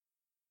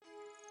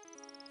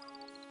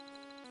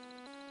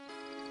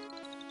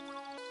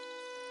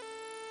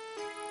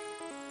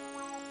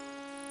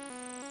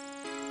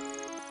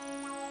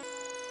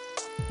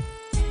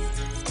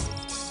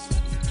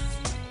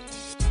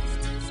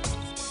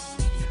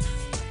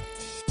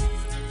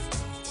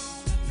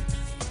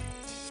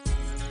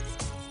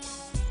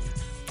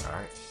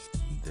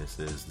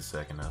is the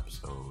second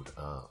episode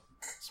of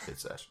Spit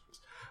Sessions.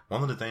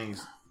 One of the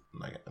things,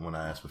 like when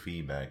I asked for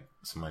feedback,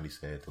 somebody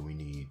said that we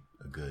need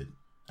a good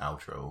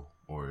outro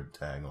or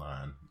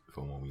tagline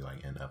for when we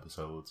like end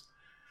episodes.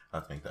 I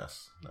think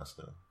that's a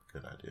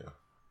good idea.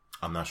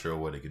 I'm not sure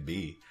what it could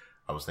be.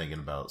 I was thinking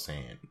about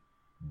saying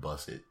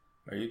 "bust it,"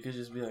 or you could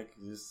just be like,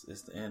 "It's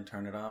the end.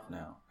 Turn it off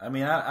now." I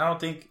mean, I don't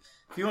think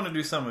if you want to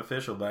do something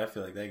official, but I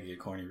feel like that could get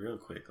corny real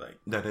quick. Like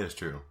that is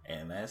true,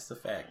 and that's the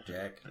fact,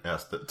 Jack.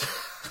 That's the.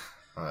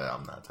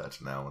 I'm not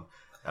touching that one.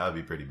 That would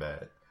be pretty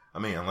bad. I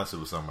mean, unless it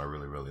was something I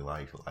really, really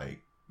liked, like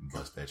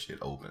bust that shit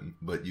open.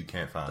 But you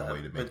can't find a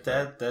way to make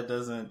that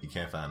doesn't. You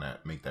can't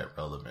make that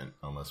relevant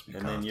unless we.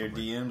 And then your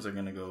DMs are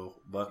gonna go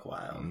buck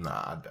wild. Nah,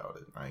 I doubt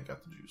it. I ain't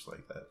got the juice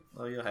like that.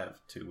 Well, you'll have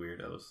two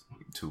weirdos.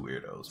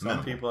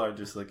 Some people are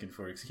just looking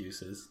for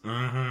excuses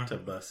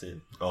to bust it.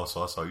 Oh,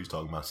 so I saw you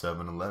talking about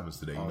 7-Elevens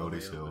today. You know they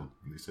sell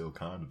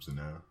condoms in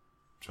there.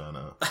 Trying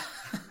to.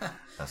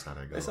 That's how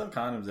that goes. They sell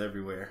condoms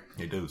everywhere.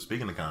 They do.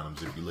 Speaking of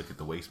condoms, if you look at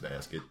the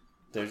wastebasket,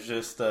 there's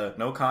just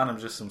no condoms,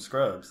 just some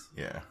scrubs.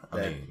 Yeah,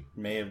 that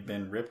may have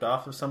been ripped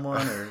off of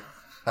someone or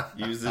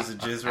used as a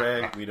jizz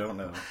rag. We don't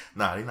know.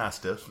 Nah, they're not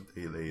stiff.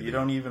 You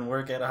don't even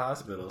work at a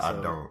hospital. So I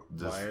don't.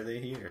 Why are they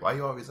here? Why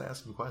you always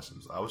asking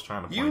questions? I was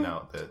trying to point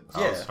out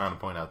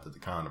that the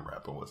condom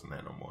wrapper wasn't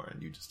there no more,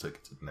 and you just took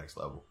it to the next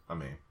level. I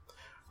mean,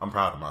 I'm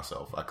proud of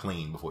myself. I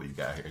cleaned before you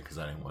got here because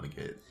I didn't want to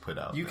get put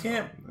out. You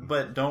can't,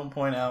 but don't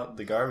point out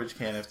the garbage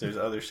can if there's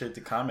other shit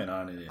to comment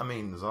on it. I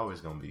mean, there's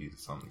always going to be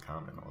something to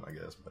comment on, I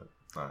guess. But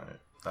all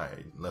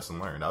right, lesson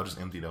learned. I'll just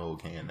empty the whole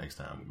can next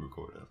time we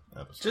record an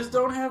episode. Just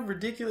don't have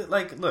ridiculous.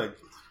 Like, look,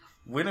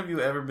 when have you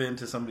ever been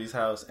to somebody's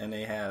house and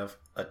they have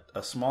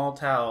a small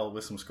towel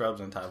with some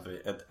scrubs on top of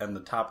it and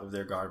the top of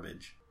their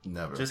garbage?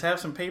 Never. Just have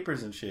some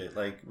papers and shit,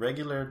 like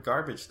regular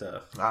garbage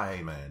stuff.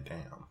 Hey man,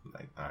 damn.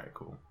 Like, all right,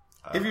 cool.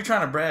 If you're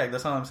trying to brag,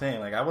 that's all I'm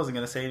saying. Like, I wasn't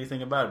going to say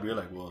anything about it. But you're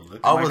like, well,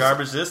 look at my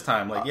garbage this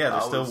time. Like, yeah,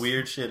 there's still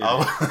weird shit in it.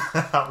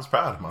 I was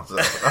proud of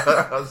myself.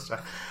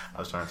 I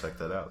was trying to check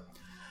that out.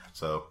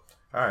 So,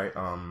 all right.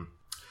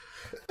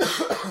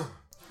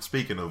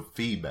 Speaking of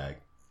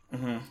feedback,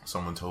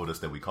 someone told us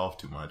that we cough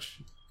too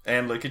much.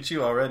 And look at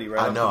you already,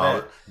 right? I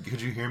know.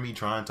 Could you hear me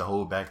trying to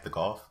hold back the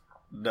cough?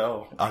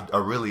 No. I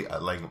really,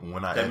 like,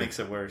 when I... That makes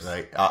it worse.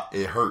 Like,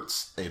 it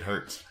hurts. It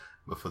hurts.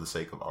 But for the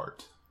sake of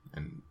art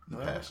and the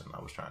passion,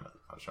 I was trying to.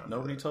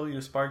 Nobody told you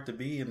to spark the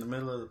bee in the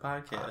middle of the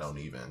podcast. I don't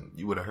even.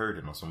 You would have heard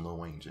it on some Lil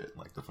Wayne shit,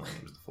 like the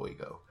flames before you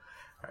go.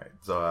 All right,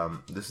 so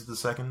this is the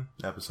second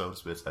episode of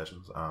Spit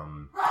Sessions.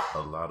 A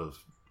lot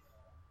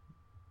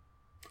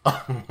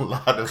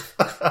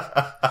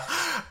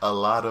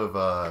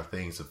of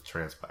things have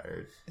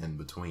transpired in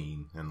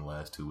between in the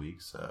last 2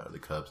 weeks. The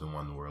Cubs have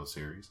won the World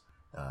Series.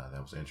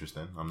 That was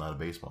interesting. I'm not a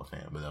baseball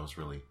fan, but that was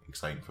really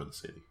exciting for the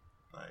city.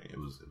 Like, it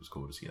was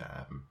cool to see that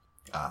happen.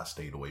 I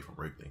stayed away from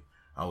Wrigley.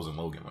 I was in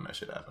Logan when that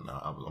shit happened.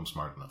 I'm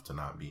smart enough to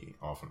not be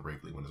off in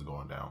Wrigley when it's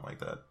going down like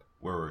that.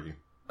 Where were you?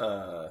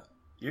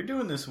 You're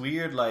doing this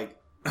weird, like,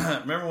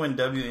 remember when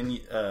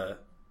WNUA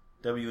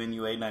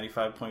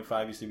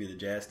 95.5 used to be the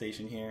jazz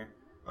station here?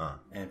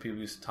 And people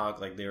used to talk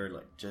like they were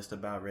like just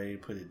about ready to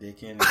put a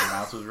dick in and their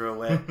mouth was real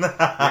wet. You're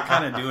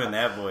kind of doing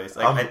that voice.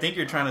 Like, I think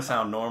you're trying to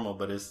sound normal,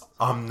 but it's...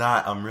 I'm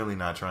not. I'm really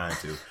not trying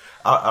to.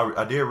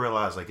 I did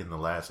realize, like, in the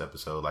last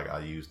episode, like, I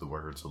used the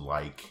words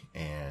like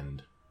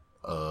and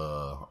a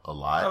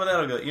lot. Oh, but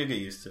that'll go. You'll get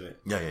used to it.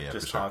 Yeah.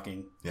 Just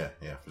talking. Yeah,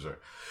 for sure.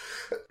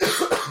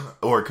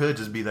 Or it could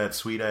just be that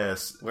sweet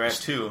ass. We're at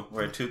two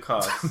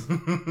coughs,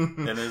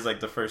 and there's like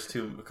the first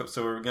two.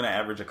 So we're gonna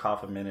average a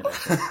cough a minute. I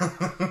think.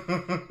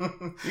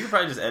 You could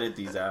probably just edit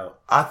these out.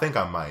 I think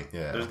I might.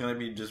 Yeah. There's gonna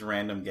be just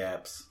random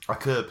gaps. I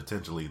could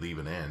potentially leave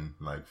it in,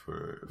 like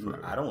for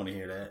I don't want to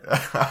hear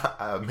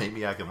that.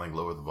 Maybe I can like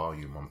lower the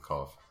volume on the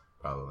cough.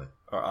 Probably.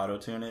 Or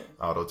auto-tune it.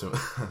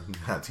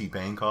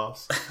 T-Pain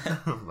coughs.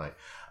 Like,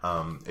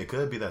 it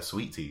could be that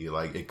sweet tea.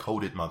 Like, it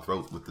coated my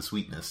throat with the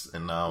sweetness.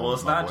 And now, well,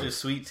 it's not just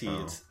sweet tea.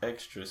 It's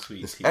extra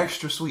sweet tea.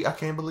 Extra sweet. I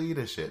can't believe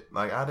this shit.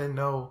 Like, I didn't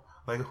know.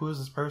 Like, who is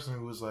this person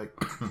who was like,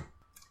 I'm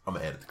going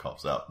to edit the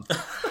coughs out.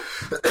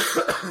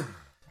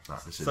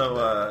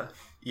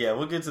 Yeah,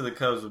 we'll get to the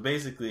Cubs. But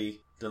basically,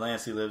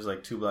 Delancey lives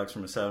like 2 blocks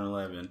from a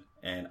 7-Eleven.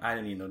 And I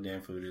didn't eat no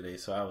damn food today.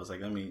 So I was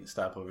like, let me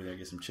stop over there and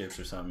get some chips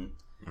or something.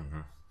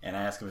 And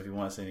I ask him if he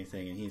wants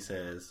anything, and he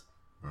says,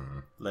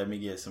 let me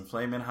get some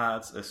Flamin'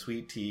 Hots, a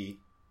sweet tea,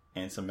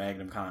 and some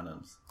Magnum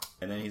condoms.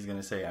 And then he's going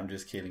to say, I'm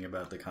just kidding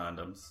about the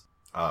condoms.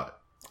 I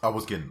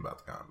was kidding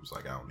about the condoms.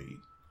 Like, I don't need...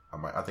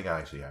 I think I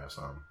actually have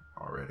some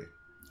already.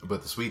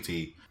 But the sweet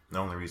tea, the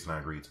only reason I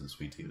agreed to the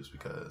sweet tea was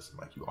because,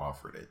 like, you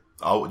offered it.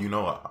 Oh, you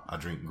know, I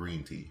drink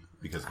green tea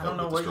because I don't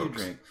know what you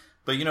drink.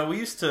 But, you know, we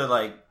used to,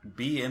 like,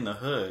 be in the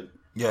hood.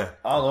 Yeah.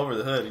 All over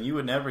the hood. And you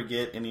would never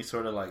get any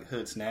sort of like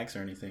hood snacks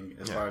or anything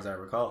as far as I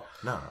recall.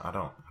 No, I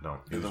don't.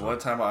 The one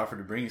time I offered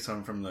to bring you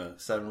something from the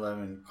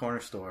 7-Eleven corner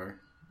store,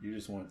 you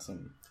just want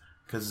some.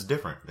 Because it's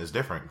different. It's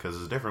different. Because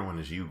it's different when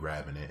it's you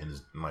grabbing it and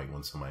it's like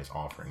when somebody's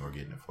offering or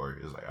getting it for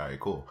you. It's like, all right,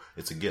 cool.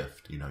 It's a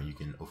gift. You know, you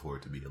can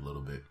afford to be a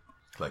little bit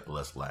like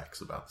less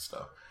lax about the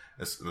stuff.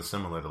 It's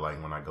similar to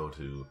like when I go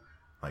to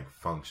like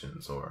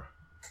functions or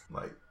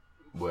like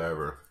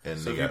wherever. And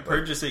so if you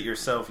purchase it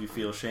yourself, you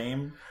feel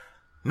shame?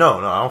 No,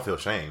 I don't feel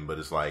shame, but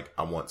it's like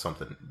I want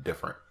something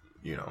different.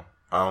 You know,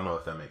 I don't know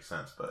if that makes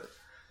sense, but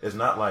it's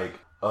not like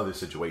other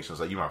situations.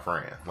 Like you, my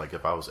friend. Like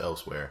if I was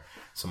elsewhere,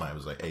 somebody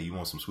was like, "Hey, you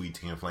want some sweet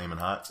tea and flaming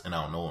hots?" And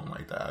I don't know them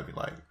like that. I'd be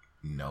like,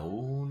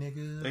 "No,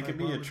 nigga." It could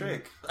be a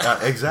trick.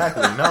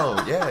 Exactly.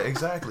 No. Yeah.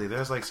 Exactly.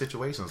 There's like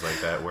situations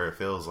like that where it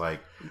feels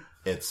like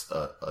it's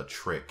a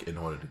trick in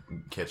order to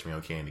catch me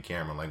on candy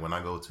camera. Like when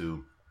I go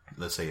to,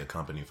 let's say, a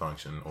company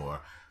function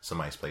or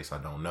somebody's place I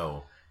don't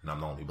know, and I'm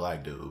the only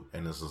black dude,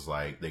 and this is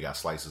like they got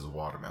slices of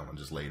watermelon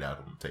just laid out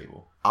on the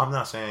table. I'm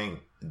not saying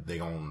they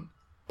gonna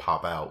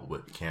pop out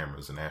with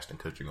cameras and Ashton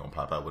Kutcher gonna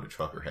pop out with a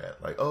trucker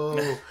hat, like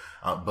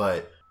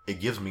but it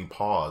gives me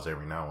pause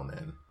every now and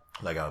then.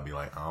 Like I'll be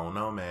like, I don't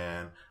know,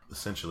 man.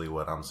 Essentially,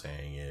 what I'm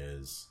saying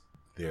is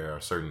there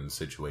are certain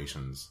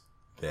situations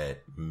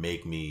that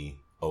make me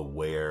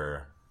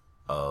aware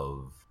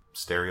of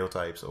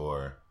stereotypes,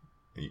 or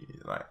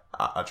like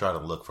I try to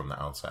look from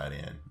the outside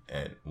in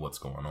at what's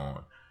going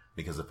on.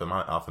 Because if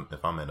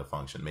I'm at a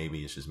function,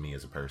 maybe it's just me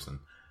as a person,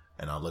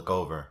 and I look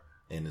over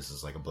and this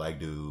is like a black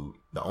dude,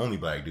 the only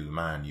black dude,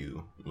 mind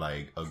you,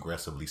 like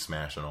aggressively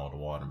smashing all the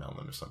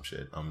watermelon or some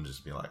shit. I'm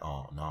just be like,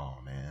 oh no,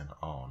 man,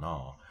 oh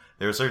no.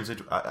 There are certain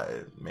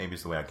situations. Maybe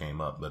it's the way I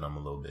came up, but I'm a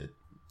little bit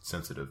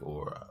sensitive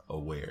or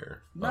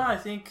aware. No, I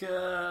think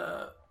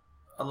a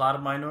lot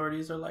of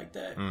minorities are like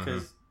that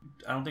because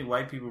I don't think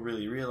white people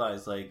really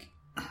realize like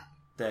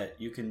that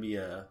you can be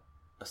a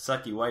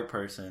sucky white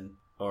person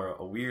or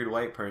a weird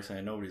white person,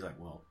 and nobody's like,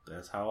 well,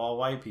 that's how all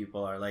white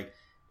people are. Like,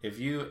 if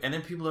you, and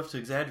then people have to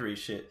exaggerate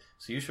shit.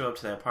 So you show up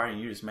to that party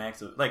and you just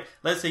max it. Like,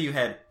 let's say you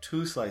had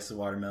 2 slices of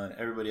watermelon,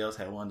 everybody else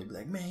had 1. They'd be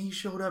like, man, he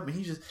showed up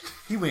and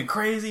he went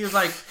crazy. It was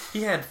like,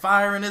 he had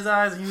fire in his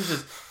eyes and he was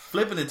just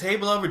flipping the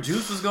table over.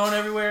 Juice was going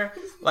everywhere.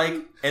 Like,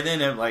 and then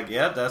they're like,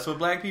 yeah, that's what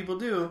black people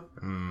do.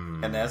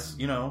 And that's,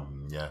 you know,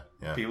 yeah.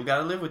 People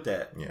gotta live with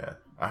that. Yeah.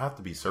 I have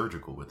to be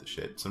surgical with the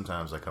shit.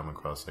 Sometimes I come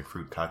across like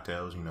fruit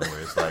cocktails, you know,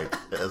 where it's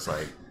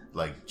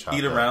like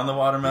eat around the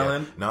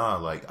watermelon. Yeah. No,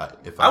 like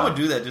if I would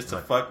do that just to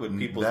fuck with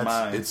people's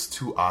minds. It's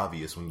too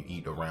obvious when you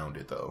eat around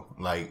it though.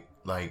 Like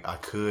I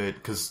could,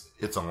 because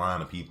it's a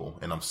line of people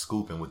and I'm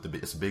scooping with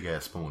it's a big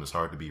ass spoon. It's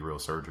hard to be real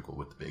surgical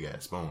with the big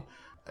ass spoon.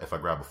 If I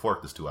grab a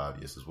fork, that's too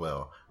obvious as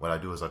well. What I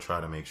do is I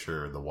try to make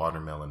sure the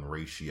watermelon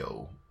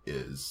ratio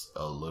is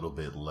a little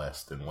bit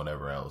less than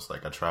whatever else.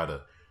 Like I try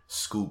to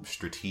scoop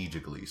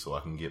strategically so I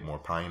can get more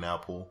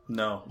pineapple.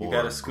 No, you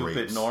gotta scoop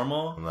grapes. it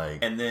normal,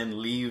 like, and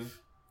then leave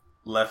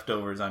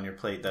leftovers on your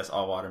plate. That's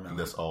all watermelon.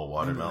 That's all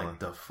watermelon. Like,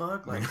 the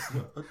fuck? Like,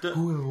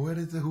 who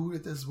is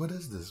this? What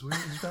is this? Where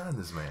did you find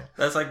this, man?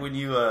 That's like when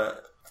you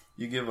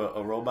give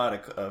a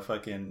robot a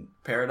fucking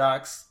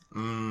paradox,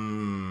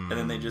 and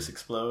then they just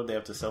explode. They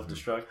have to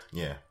self-destruct.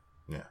 Yeah.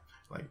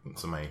 Like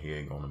somebody here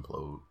ain't gonna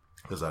implode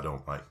because I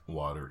don't like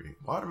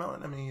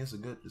watermelon. I mean, it's a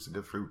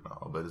good fruit and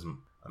all, but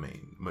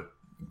but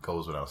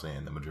goes without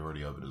saying, the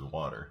majority of it is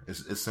water.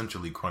 It's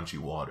essentially crunchy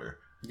water.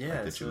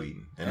 Yeah, that you eat,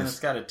 and it's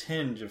got a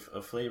tinge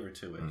of flavor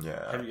to it.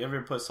 Yeah. Have you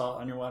ever put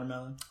salt on your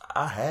watermelon?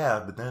 I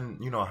have, but then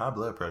high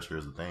blood pressure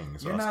is a thing.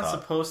 So you're not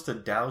supposed to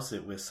douse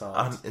it with salt.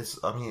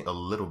 I mean, a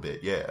little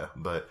bit, yeah,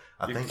 but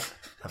I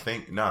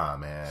think, nah,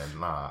 man,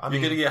 nah.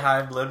 You're gonna get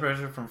high blood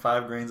pressure from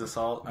 5 grains of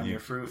salt on your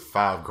fruit.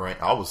 5 grains.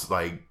 I was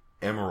like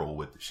Emerald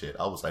with the shit.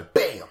 I was like,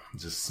 bam,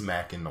 just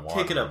smacking the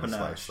water. Kick it up a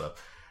notch.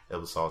 It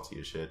was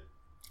salty as shit.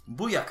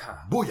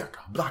 Booyaka,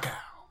 blackout.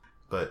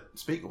 But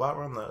while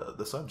we're on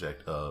the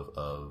subject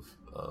of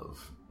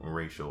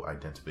racial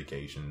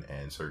identification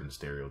and certain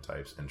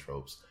stereotypes and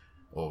tropes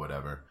or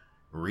whatever,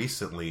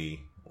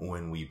 recently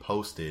when we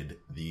posted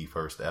the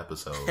first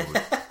episode,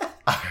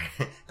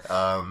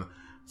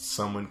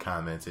 someone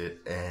commented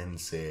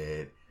and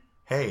said,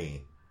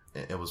 "Hey,"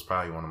 it was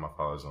probably one of my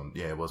followers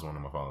it was one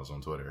of my followers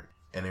on Twitter,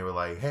 and they were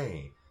like,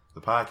 "Hey,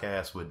 the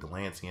podcast with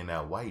Delancey and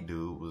that white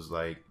dude was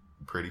like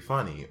pretty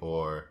funny,"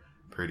 or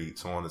pretty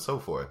so on and so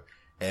forth.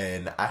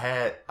 And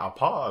I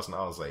paused and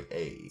I was like,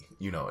 hey,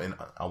 and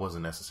I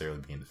wasn't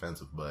necessarily being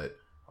defensive, but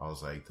I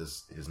was like,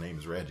 his name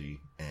is Reggie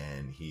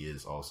and he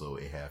is also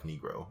a half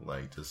Negro,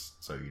 like,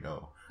 just so you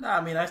know. No, I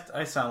mean,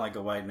 I sound like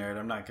a white nerd.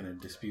 I'm not going to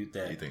dispute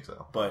that. You think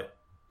so? But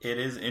it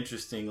is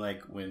interesting,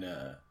 like, when,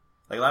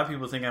 like, a lot of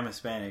people think I'm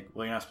Hispanic.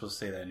 Well, you're not supposed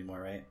to say that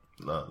anymore, right?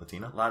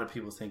 Latino? A lot of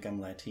people think I'm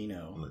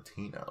Latino.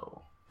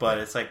 Latino. But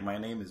it's like, my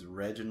name is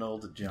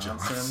Reginald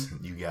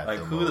Johnson. You got like,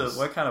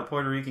 what kind of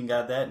Puerto Rican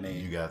got that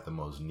name? You got the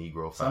most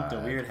Negro.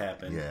 Something weird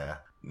happened. Yeah,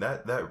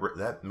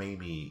 that made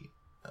me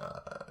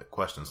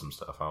question some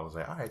stuff. I was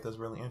like, all right, that's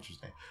really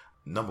interesting.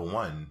 Number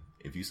one,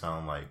 if you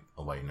sound like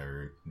a white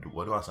nerd,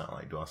 what do I sound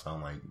like? Do I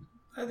sound like?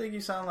 I think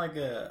you sound like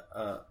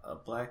a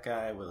black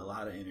guy with a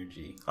lot of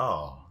energy.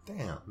 Oh,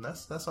 damn,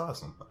 that's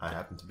awesome. I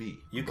happen to be.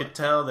 You could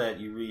tell that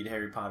you read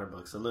Harry Potter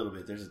books a little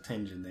bit. There's a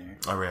tinge in there.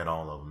 I read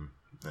all of them.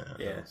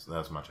 Yeah.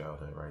 That's my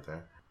childhood right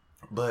there.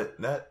 But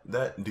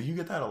that do you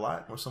get that a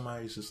lot where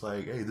somebody's just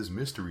like, hey, this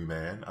mystery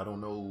man, I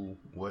don't know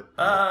what.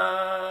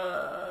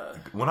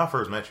 When I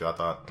first met you, I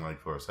thought like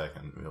for a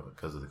second,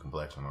 because of the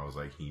complexion, I was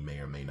like, he may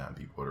or may not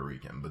be Puerto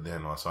Rican. But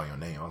then when I saw your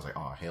name, I was like,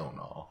 oh hell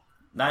no.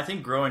 No, I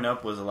think growing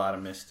up was a lot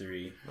of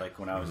mystery, like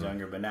when I was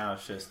younger. But now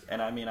it's just,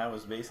 and I mean, I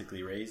was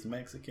basically raised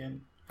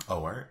Mexican. Oh,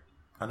 word?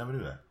 I never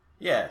knew that.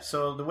 Yeah.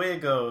 So the way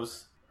it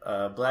goes,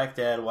 black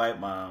dad, white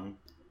mom.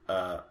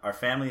 Our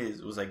family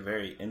was like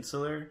very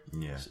insular,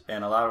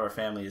 and a lot of our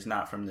family is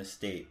not from this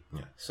state.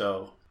 Yeah.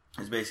 So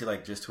it's basically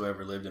like just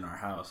whoever lived in our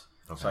house.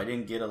 Okay. So I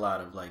didn't get a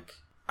lot of like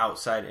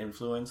outside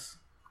influence,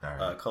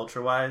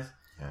 culture wise.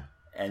 Yeah.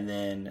 And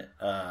then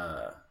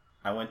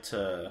I went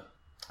to,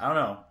 I don't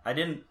know, I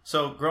didn't.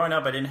 So growing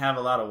up, I didn't have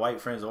a lot of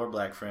white friends or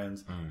black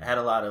friends. I had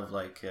a lot of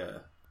like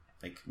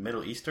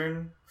Middle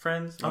Eastern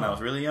friends when I was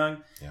really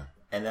young. Yeah.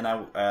 And then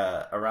I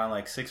around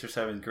like 6th or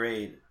 7th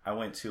grade, I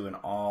went to an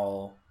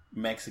all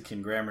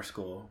Mexican grammar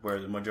school where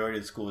the majority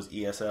of the school is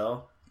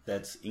ESL.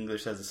 That's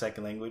English as a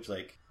second language.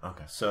 Like,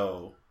 okay.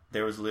 So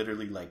there was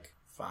literally like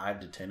 5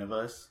 to 10 of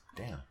us.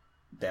 Damn.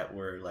 That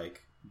were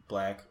like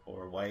black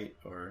or white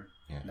or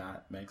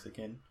not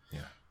Mexican.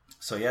 Yeah.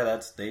 So yeah,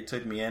 they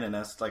took me in, and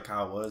that's like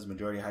how it was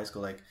majority of high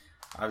school. Like,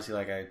 obviously,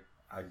 like I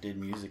did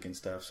music and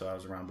stuff, so I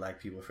was around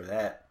black people for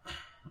that.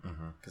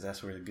 Because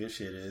that's where the good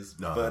shit is.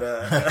 No. But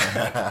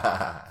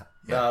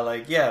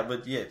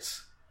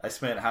it's. I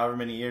spent however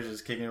many years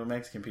just kicking it with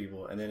Mexican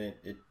people, and then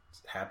it's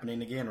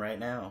happening again right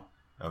now.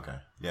 Okay,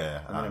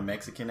 yeah, I'm in a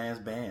Mexican ass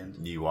band.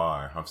 You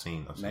are. I've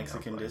seen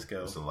Mexican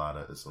disco. It's a lot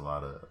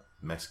of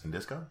Mexican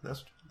disco.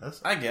 That's.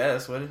 I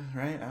guess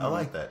right. I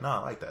like that. No, I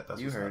like that.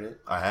 That's you heard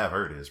it. I have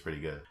heard it. It's pretty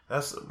good.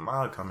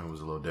 My upcoming was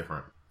a little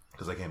different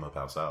because I came up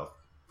out south.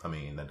 I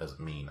mean, that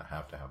doesn't mean I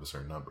have to have a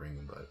certain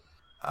upbringing, but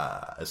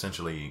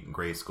essentially,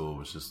 grade school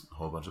was just a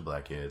whole bunch of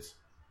black kids.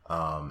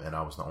 And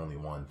I was the only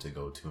one to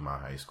go to my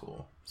high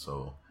school.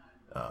 So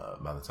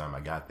by the time I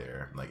got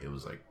there, like, it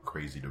was like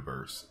crazy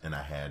diverse, and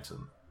I had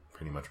to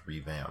pretty much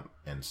revamp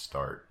and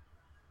start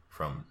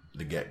from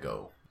the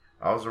get-go.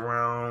 I was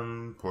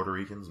around Puerto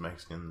Ricans,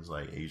 Mexicans,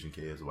 like Asian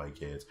kids, white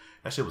kids.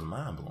 That shit was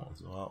mind-blowing.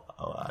 So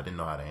I didn't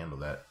know how to handle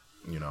that,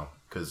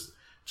 because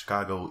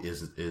Chicago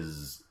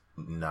is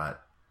not.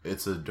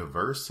 It's a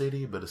diverse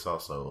city, but it's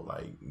also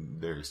like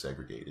very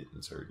segregated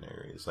in certain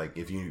areas. Like,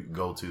 if you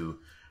go to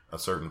a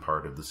certain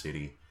part of the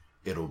city,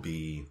 it'll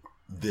be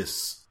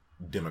this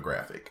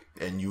demographic,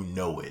 and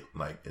it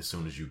like as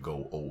soon as you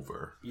go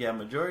over. Yeah,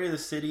 majority of the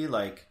city,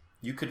 like,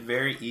 you could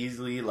very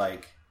easily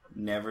like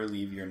never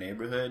leave your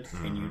neighborhood,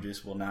 and you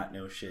just will not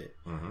know shit.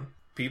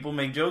 People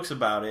make jokes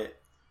about it,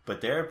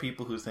 but there are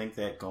people who think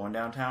that going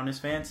downtown is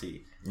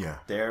fancy. Yeah,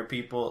 there are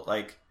people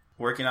like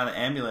working on the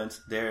ambulance.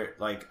 They're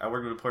like, I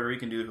worked with a Puerto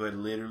Rican dude who had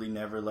literally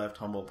never left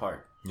Humboldt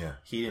Park. Yeah,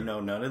 he didn't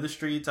know none of the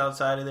streets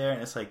outside of there,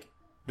 and it's like,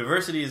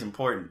 diversity is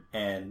important,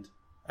 and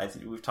I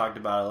think we've talked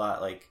about a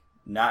lot, like,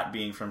 not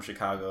being from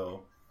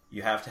Chicago,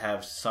 you have to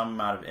have some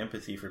amount of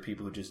empathy for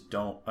people who just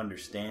don't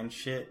understand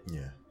shit.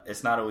 Yeah.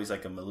 It's not always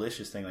like a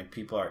malicious thing. Like,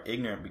 people are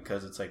ignorant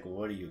because it's like, well,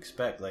 what do you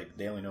expect? Like,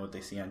 they only know what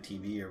they see on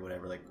TV or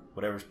whatever. Like,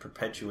 whatever's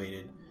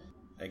perpetuated,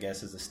 I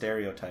guess, is a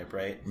stereotype,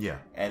 right? Yeah.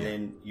 And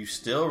then you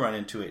still run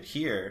into it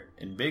here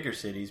in bigger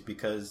cities,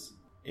 because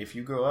if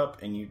you grow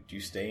up and you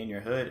stay in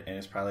your hood, and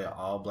it's probably an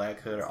all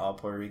black hood or all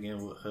Puerto Rican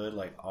hood,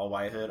 like all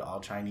white hood, all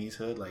Chinese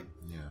hood, like,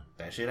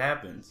 that shit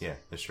happens. Yeah,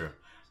 that's true.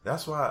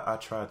 That's why I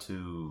try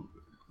to.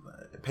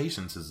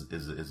 Patience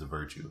is a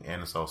virtue,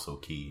 and it's also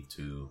key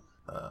to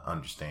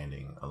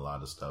understanding a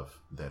lot of stuff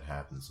that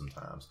happens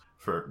sometimes.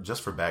 For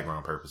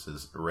background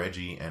purposes,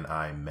 Reggie and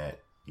I met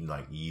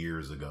like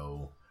years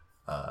ago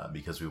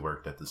because we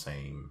worked at the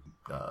same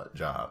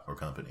job or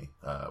company.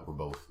 We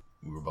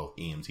were both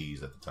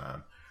EMTs at the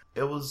time.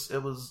 It was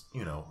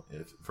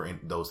for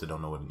those that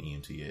don't know what an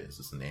EMT is,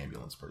 it's an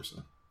ambulance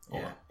person.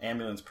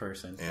 Ambulance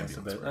person. Let's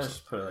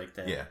just put it like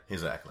that. Yeah,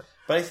 exactly.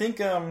 But I think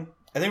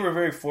we're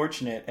very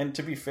fortunate, and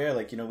to be fair,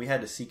 like, we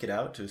had to seek it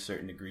out to a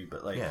certain degree,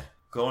 but like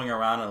going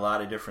around in a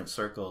lot of different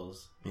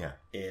circles,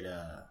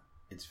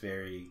 it's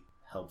very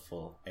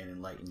helpful and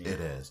enlightening.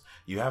 It is.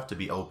 You have to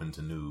be open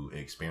to new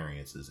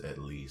experiences, at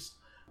least.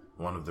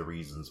 One of the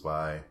reasons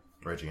why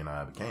Reggie and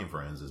I became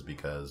friends is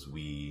because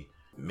we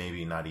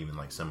maybe not even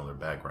like similar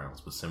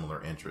backgrounds, but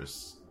similar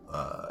interests,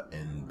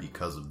 and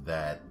because of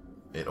that,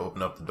 it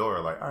opened up the door,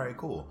 like, all right,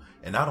 cool.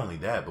 And not only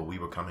that, but we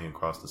were coming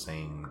across the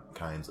same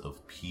kinds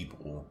of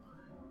people,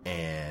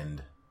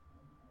 and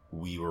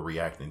we were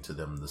reacting to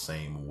them the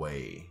same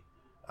way.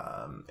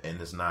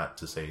 And it's not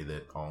to say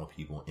that all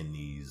people in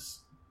these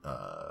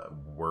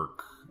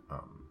work I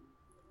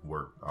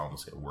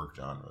almost said work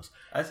genres.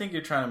 I think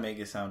you're trying to make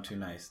it sound too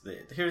nice.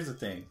 Here's the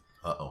thing.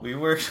 We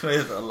worked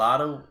with a lot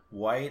of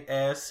white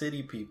ass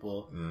city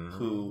people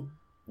who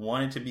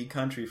wanted to be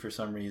country for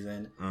some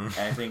reason, and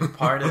I think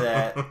part of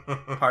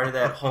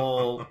that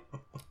whole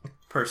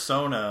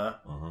persona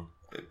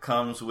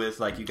comes with,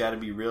 like, you got to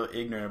be real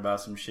ignorant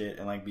about some shit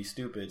and like be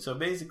stupid. So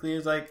basically,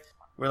 it's like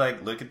we're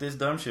like, look at this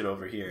dumb shit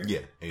over here. Yeah.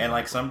 Exactly. And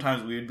like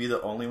sometimes we would be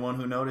the only one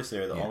who noticed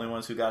there, the only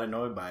ones who got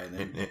annoyed by it.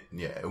 And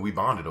yeah, we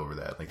bonded over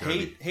that. Like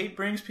hate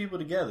brings people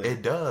together.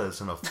 It does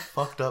in a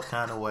fucked up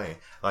kind of way.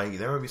 Like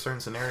there would be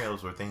certain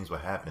scenarios where things would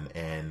happen,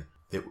 and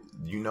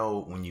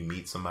when you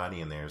meet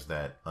somebody and there's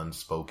that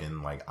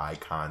unspoken like eye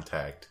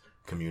contact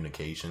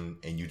communication,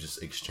 and you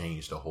just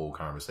exchange the whole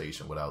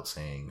conversation without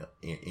saying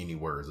any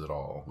words at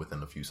all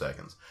within a few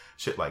seconds,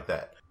 shit like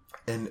that.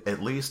 And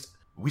at least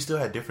we still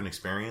had different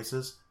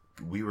experiences.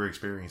 We were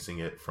experiencing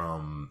it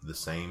from the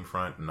same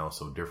front and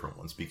also different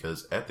ones,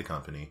 because at the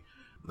company,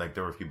 like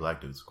there were a few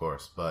black dudes, of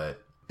course,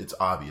 but it's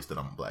obvious that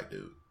I'm a black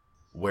dude.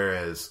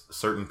 Whereas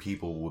certain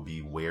people would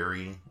be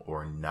wary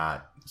or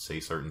not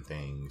say certain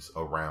things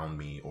around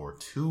me or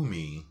to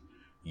me,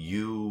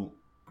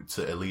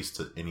 at least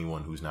to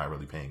anyone who's not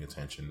really paying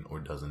attention or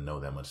doesn't know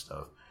that much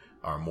stuff,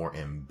 are more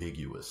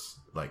ambiguous,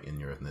 like in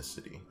your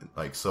ethnicity.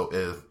 Like, so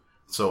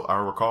I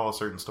recall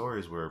certain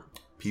stories where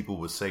people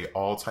would say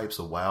all types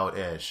of wild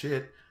ass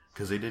shit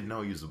because they didn't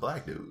know he was a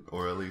black dude,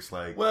 or at least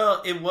like.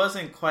 Well, it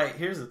wasn't quite.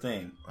 Here's the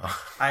thing,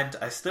 I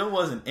still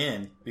wasn't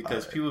in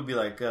because people would be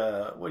like,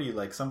 "What are you,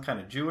 like some kind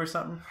of Jew or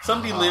something?"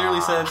 Somebody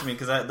literally said to me,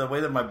 because the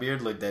way that my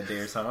beard looked that day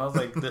or something, I was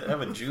like, "I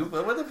have a Jew?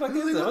 But what the fuck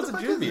is that? What's a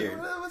Jew beard?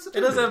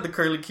 It doesn't have the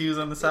curly Q's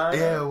on the side."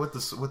 Yeah, with the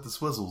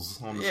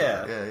swizzles on the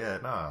side. Yeah,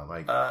 nah,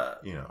 like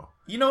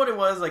You know what it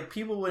was? Like,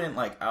 people wouldn't,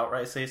 like,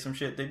 outright say some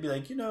shit. They'd be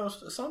like,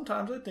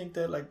 sometimes I think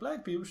that, like,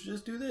 black people should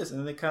just do this. And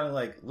then they kind of,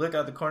 like, look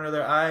out the corner of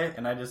their eye.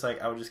 And I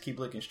would just keep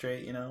looking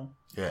straight,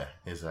 Yeah,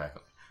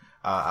 exactly.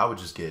 I would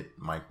just get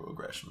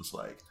microaggressions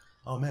like,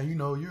 oh,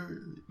 man,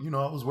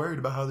 I was worried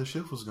about how the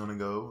shift was going to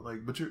go.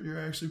 Like, but you're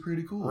actually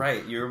pretty cool.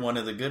 Right. You're one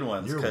of the good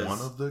ones. You're one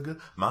of the good.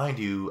 Mind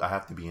you, I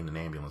have to be in an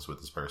ambulance with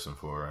this person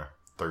for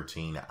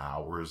 13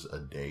 hours a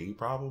day,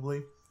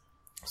 probably.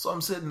 So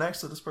I'm sitting next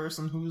to this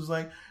person who's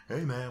like,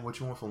 hey man, what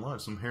you want for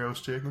lunch? Some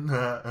Harold's chicken? And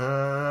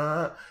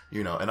I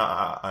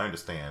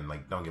understand,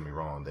 like, don't get me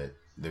wrong, that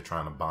they're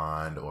trying to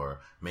bond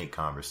or make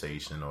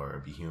conversation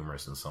or be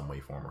humorous in some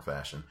way, form, or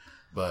fashion.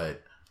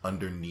 But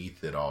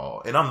underneath it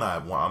all, and I'm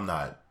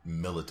not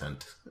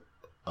militant,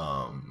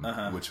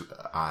 which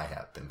I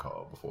have been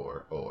called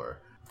before,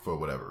 or for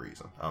whatever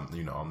reason.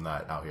 I'm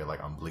not out here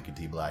like I'm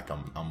blickety black,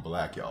 I'm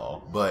black,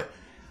 y'all. But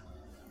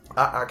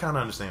I kind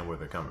of understand where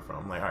they're coming from.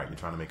 I'm like, all right, you're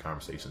trying to make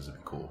conversations to be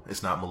cool.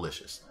 It's not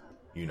malicious.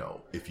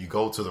 If you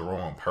go to the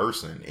wrong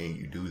person and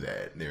you do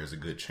that, there's a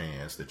good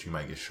chance that you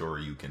might get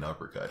you can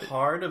uppercut it.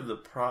 Part of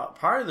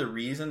the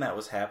reason that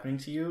was happening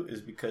to you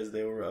is because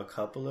there were a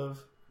couple of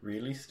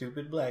really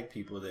stupid black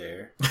people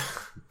there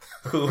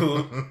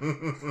who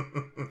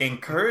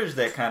encouraged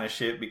that kind of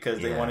shit because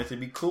they wanted to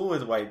be cool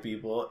with white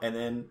people. And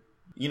then,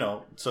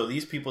 so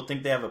these people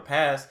think they have a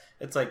pass.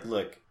 It's like,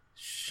 look,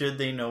 should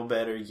they know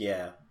better?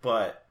 Yeah.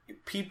 But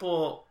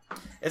people,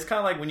 it's kind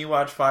of like when you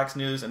watch Fox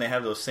News and they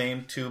have those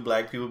same two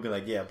black people be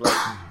like, yeah,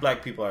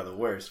 black people are the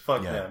worst.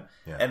 Fuck them.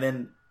 Yeah. And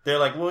then they're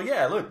like, well,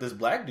 yeah, look, this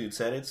black dude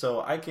said it, so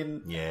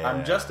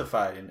I'm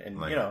justified. And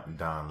like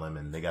Don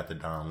Lemon, they got the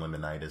Don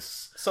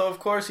Lemonitis. So, of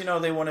course,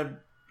 they want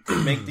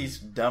to make these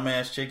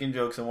dumbass chicken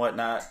jokes and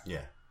whatnot.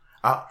 Yeah.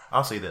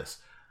 I'll say this.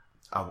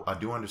 I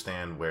do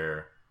understand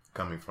where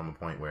coming from a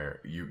point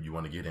where you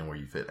want to get in where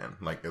you fit in.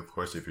 Like, of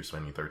course, if you're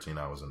spending 13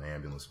 hours in the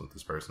ambulance with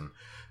this person,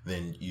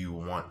 then you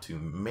want to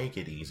make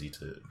it easy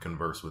to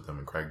converse with them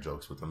and crack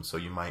jokes with them. So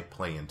you might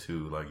play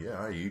into like,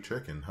 yeah, you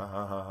tricking, ha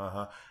ha ha ha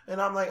ha.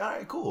 And I'm like, all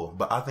right, cool.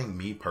 But I think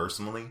me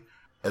personally,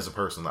 as a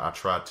person, I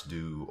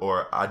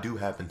do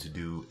happen to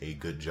do a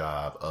good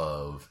job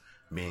of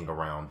being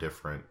around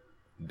different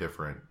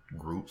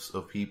groups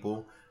of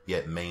people,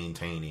 yet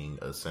maintaining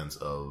a sense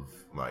of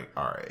like,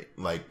 all right,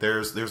 like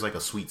there's like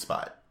a sweet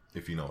spot.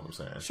 If you know what I'm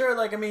saying. Sure,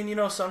 like, I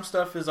mean, some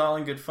stuff is all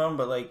in good fun,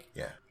 but, like,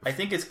 yeah. I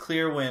think it's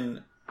clear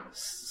when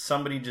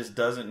somebody just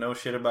doesn't know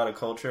shit about a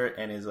culture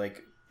and is,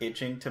 like,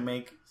 itching to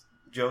make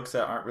jokes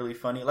that aren't really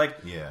funny. Like,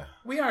 yeah,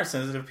 we aren't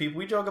sensitive people.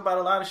 We joke about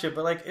a lot of shit,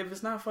 but, like, if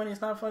it's not funny,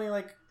 it's not funny.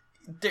 Like,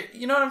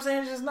 you know what I'm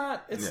saying? It's just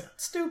not. It's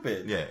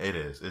stupid. Yeah, it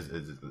is.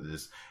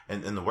 It's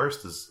and the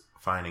worst is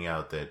finding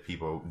out that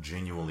people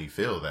genuinely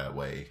feel that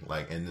way.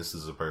 Like, and this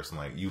is a person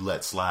like you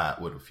let slide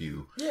with a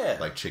few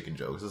like chicken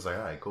jokes. It's like,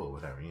 all right, cool,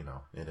 whatever,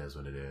 it is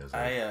what it is.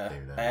 I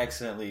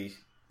accidentally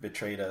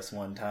betrayed us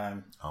one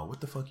time. Oh, what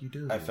the fuck you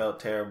do? I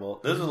felt terrible.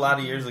 This was a lot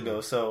of years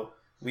ago. So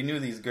we knew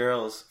these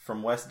girls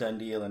from West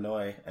Dundee,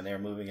 Illinois, and they were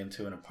moving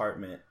into an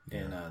apartment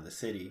in the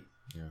city.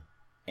 Yeah.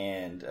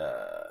 And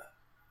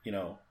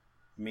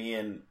me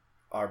and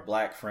our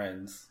black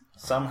friends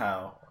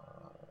somehow.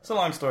 It's a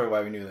long story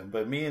why we knew them,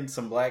 but me and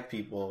some black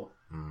people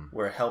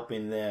were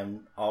helping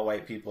them, all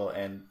white people,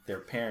 and their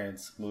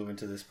parents move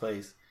into this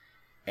place.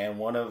 And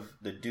one of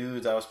the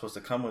dudes I was supposed to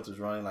come with was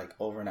running like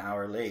over an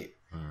hour late.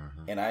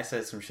 Mm-hmm. And I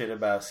said some shit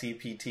about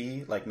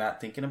CPT, like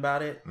not thinking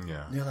about it.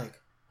 Yeah. And they're like,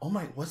 oh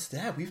my, what's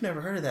that? We've never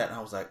heard of that. And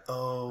I was like,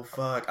 oh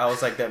fuck. I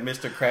was like that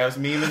Mr. Krabs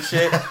meme and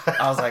shit.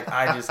 I was like,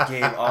 I just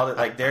gave all the,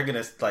 like, they're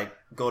gonna like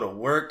go to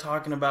work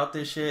talking about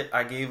this shit.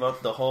 I gave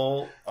up the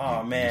whole,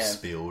 man. You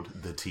spilled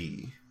the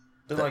tea.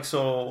 They're like,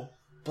 so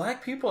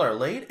black people are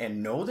late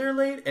and know they're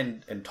late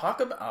and talk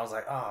about. I was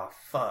like, oh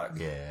fuck.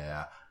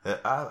 Yeah,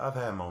 I've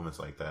had moments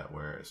like that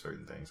where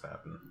certain things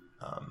happen.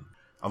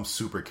 I'm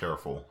super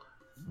careful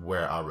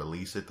where I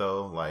release it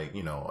though. Like,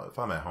 you know, if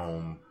I'm at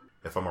home,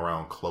 if I'm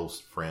around close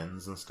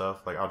friends and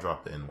stuff, like I'll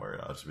drop the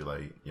N-word. I'll just be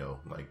like, yo,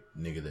 like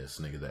nigga this,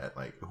 nigga that,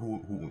 like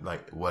who,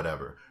 like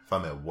whatever. If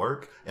I'm at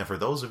work, and for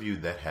those of you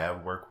that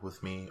have worked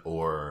with me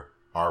or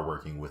are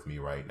working with me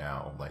right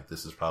now, like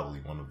this is probably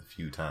one of the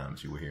few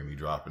times you will hear me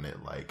dropping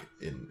it like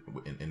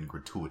in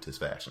gratuitous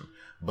fashion.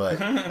 But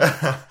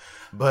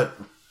but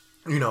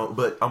you know,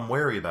 but I'm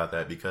wary about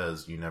that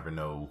because you never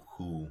know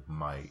who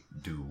might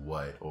do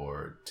what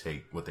or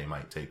take what they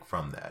might take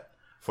from that.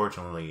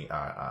 Fortunately,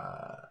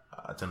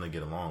 I tend to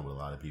get along with a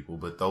lot of people,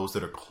 but those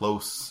that are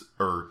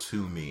closer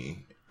to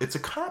me, it's a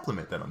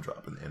compliment that I'm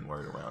dropping the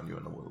N-word around you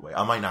in a little way.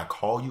 I might not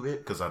call you it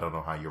because I don't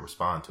know how you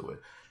respond to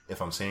it.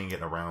 If I'm saying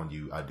it around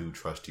you, I do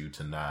trust you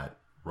to not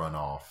run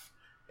off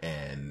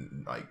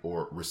and like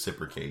or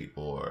reciprocate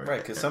or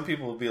right. Because some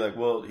people will be like,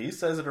 "Well, he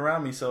says it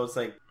around me, so it's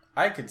like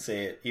I could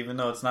say it, even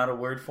though it's not a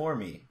word for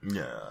me."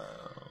 Yeah.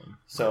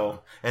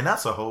 So, and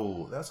that's a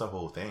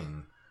whole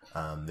thing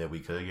that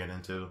we could get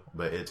into,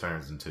 but it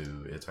turns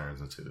into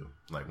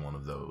like one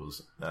of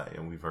those,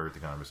 and we've heard the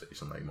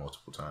conversation like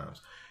multiple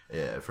times.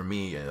 For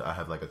me, I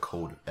have like a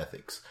code of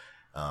ethics.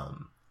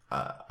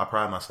 I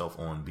pride myself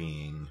on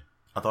being.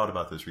 I thought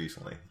about this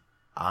recently.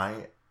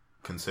 I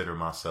consider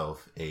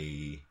myself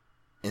a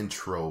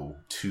intro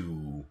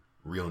to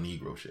real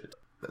Negro shit.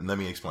 Let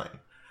me explain.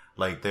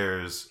 Like,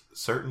 there's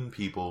certain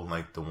people,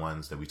 like the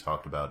ones that we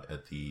talked about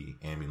at the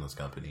ambulance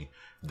company,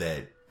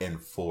 that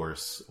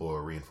enforce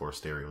or reinforce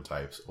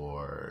stereotypes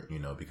or, you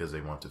know, because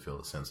they want to feel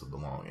a sense of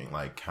belonging.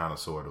 Like, kind of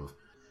sort of,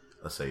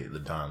 let's say, the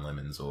Don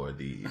Lemons or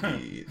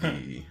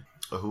the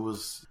who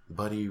was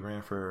Buddy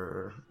ran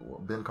for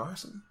Ben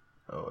Carson?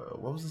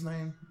 What was his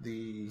name?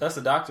 That's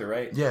the doctor,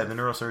 right? Yeah, the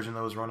neurosurgeon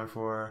that was running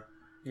for.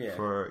 Yeah,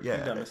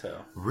 dumb as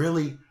hell.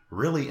 Really,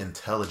 really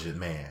intelligent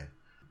man,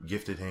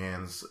 gifted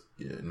hands,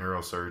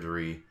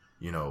 neurosurgery.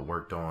 You know,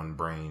 worked on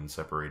brain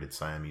separated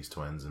Siamese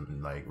twins,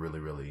 and like really,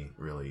 really,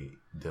 really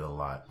did a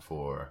lot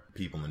for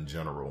people in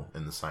general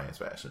in the science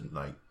fashion.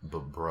 Like,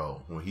 but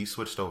bro, when he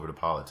switched over to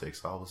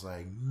politics, I was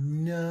like,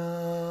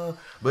 no.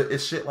 But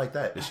it's shit like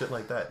that. It's shit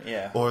like that.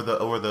 Yeah. Or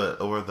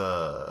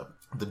the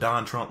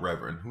Don Trump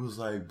Reverend who was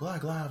like,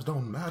 Black lives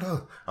don't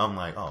matter. I'm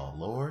like, oh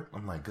Lord.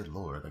 I'm like, good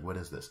Lord. Like, what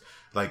is this?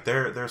 Like,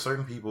 there are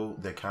certain people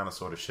that kind of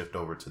sort of shift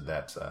over to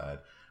that side.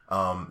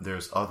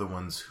 There's other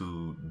ones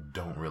who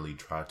don't really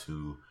try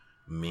to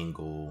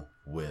mingle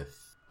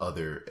with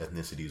other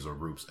ethnicities or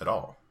groups at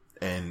all.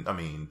 And I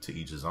mean, to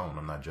each his own.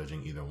 I'm not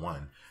judging either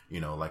one. You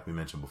know, like we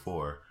mentioned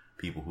before,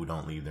 people who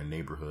don't leave their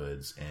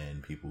neighborhoods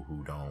and people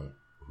who don't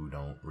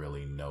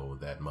really know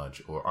that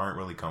much or aren't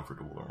really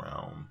comfortable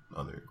around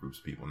other groups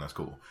of people, and that's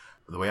cool.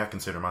 The way I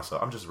consider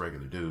myself, I'm just a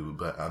regular dude,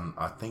 but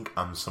I think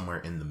I'm somewhere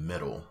in the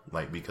middle,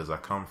 like, because I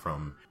come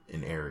from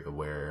an area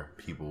where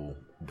people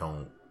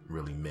don't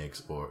really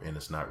mix and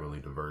it's not really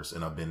diverse,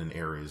 and I've been in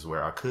areas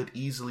where I could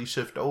easily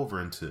shift over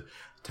into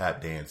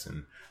tap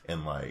dancing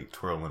and like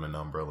twirling an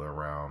umbrella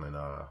around and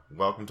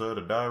welcome to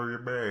the Diary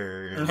of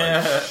Barry and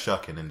like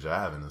shucking and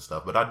jiving and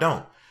stuff, but I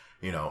don't,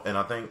 you know. And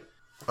I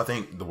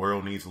think the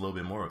world needs a little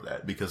bit more of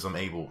that, because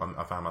I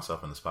find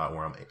myself in the spot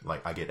where I'm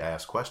like, I get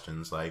asked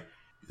questions like,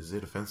 is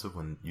it offensive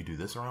when you do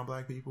this around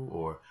black people?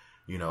 Or,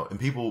 you know, and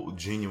people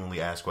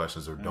genuinely ask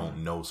questions or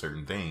don't know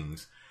certain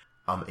things.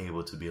 I'm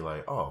able to be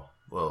like, oh,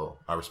 well,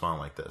 I respond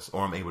like this.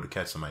 Or I'm able to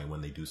catch somebody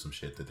when they do some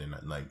shit that they're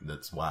not, like,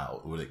 that's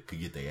wild, or they could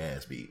get their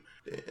ass beat.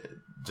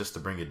 Just to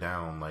bring it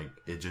down, like,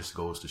 it just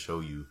goes to show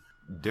you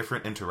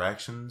different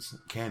interactions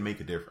can make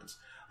a difference.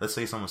 Let's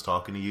say someone's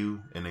talking to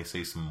you and they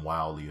say some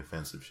wildly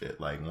offensive shit.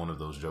 Like one of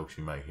those jokes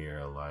you might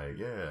hear, like,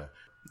 yeah.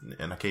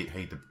 And I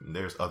hate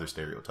there's other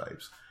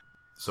stereotypes.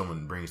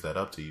 Someone brings that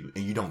up to you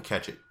and you don't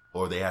catch it.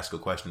 Or they ask a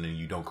question and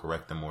you don't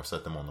correct them or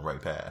set them on the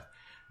right path.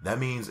 That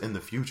means in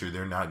the future,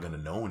 they're not going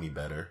to know any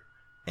better.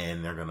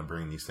 And they're going to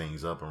bring these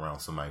things up around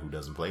somebody who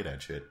doesn't play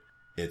that shit.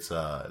 It's,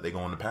 they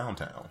go into Pound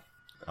Town.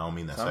 I don't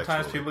mean that sometimes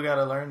sexually. People got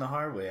to learn the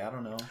hard way. I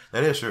don't know.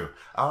 That is true.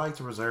 I like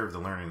to reserve the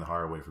learning the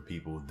hard way for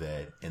people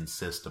that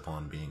insist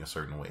upon being a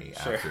certain way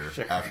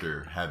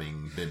after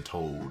having been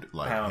told,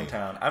 like, Pound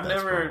Town. I've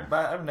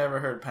never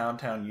heard Pound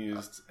Town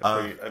used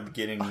for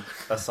getting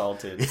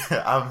assaulted.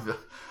 Yeah,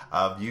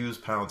 I've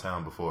used Pound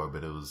Town before,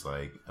 but it was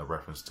like a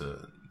reference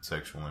to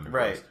sexual intercourse.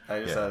 Right.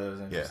 I just thought it was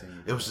interesting.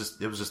 Yeah. It was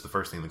just the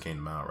first thing that came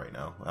to mind right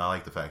now. I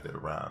like the fact that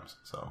it rhymes.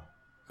 So,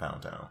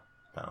 Pound Town.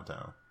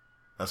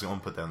 That's going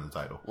to put that in the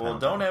title. Well,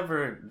 don't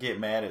ever get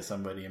mad at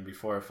somebody and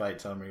before a fight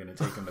tell them you're going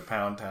to take them to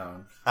Pound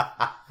Town.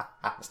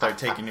 Start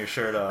taking your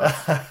shirt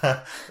off.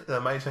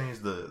 That might change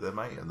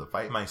the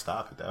fight might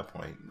stop at that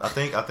point. I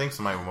think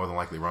somebody would more than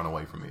likely run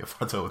away from me if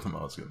I told them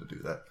I was going to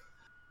do that.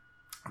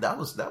 That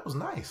was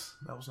nice.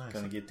 That was nice.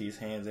 Gonna get these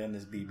hands and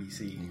this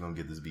BBC. You're gonna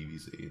get this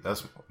BBC.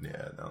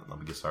 Let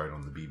me get started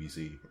on the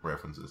BBC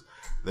references.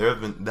 There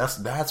have been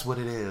that's what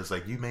it is.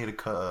 Like, you made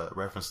a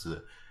reference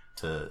to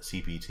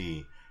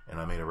CPT. and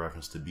I made a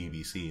reference to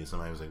BBC, and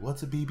somebody was like,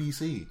 "What's a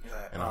BBC?"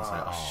 And I was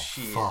like, "Oh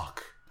shit.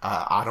 fuck."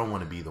 I don't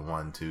want to be the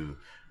one to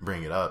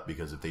bring it up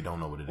because if they don't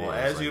know what it is. Well,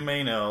 as you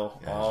may know,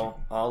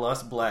 all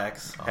us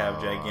blacks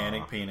have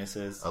gigantic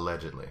penises.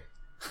 Allegedly.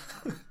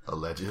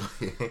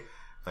 Allegedly.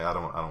 Like, I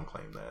don't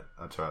claim that.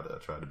 I try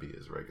to be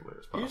as regular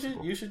as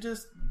possible. You should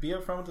just be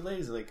upfront with the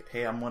ladies. Like,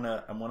 hey, I'm one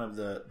of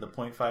the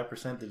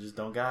 0.5% that just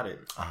don't got it.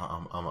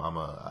 I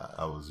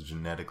was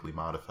genetically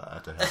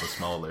modified to have a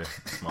smaller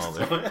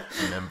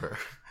member.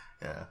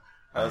 Yeah.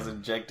 I was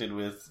injected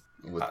with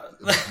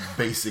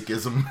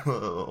basicism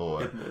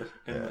or in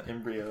the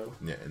embryo.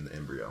 Yeah, in the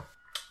embryo.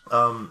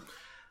 In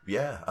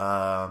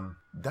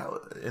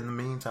the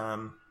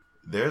meantime,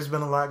 there's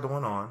been a lot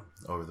going on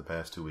over the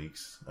past 2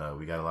 weeks.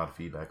 We got a lot of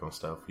feedback on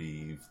stuff.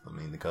 The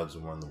Cubs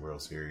have won the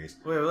World Series.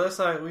 Wait, well, let's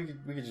not. We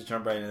could just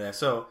jump right into that.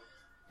 So,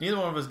 neither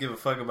one of us give a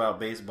fuck about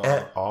baseball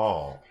at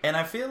all, and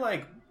I feel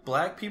like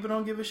black people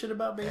don't give a shit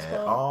about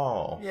baseball at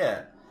all.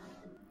 Yeah.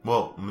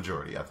 Well,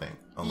 majority, I think.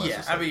 Unless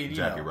it's like Jackie you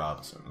know,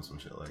 Robinson or some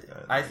shit like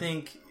that. I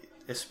think,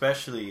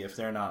 especially if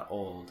they're not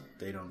old,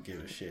 they don't give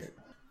a shit.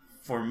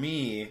 For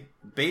me,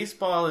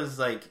 baseball is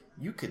like,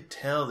 you could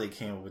tell they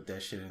came up with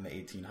that shit in the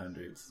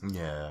 1800s.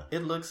 Yeah.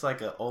 It looks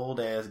like an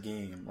old-ass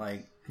game.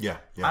 Like, yeah.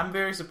 I'm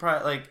very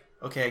surprised. Like,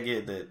 okay, I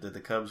get that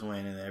the Cubs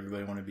win and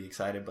everybody want to be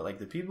excited, but like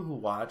the people who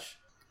watch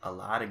a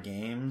lot of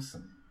games...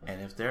 And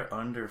if they're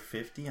under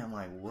 50, I'm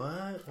like,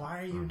 what?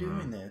 Why are you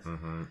doing this?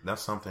 Mm-hmm.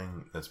 That's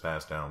something that's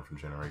passed down from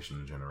generation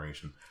to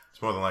generation.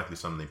 It's more than likely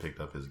something they picked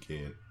up as a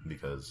kid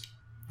because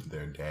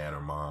their dad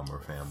or mom or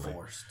family.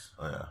 Forced.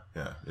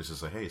 Yeah. It's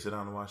just like, hey, sit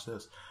down and watch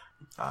this.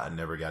 I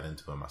never got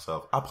into it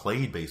myself. I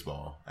played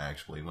baseball,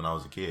 actually, when I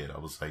was a kid. I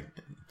was like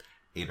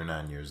 8 or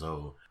 9 years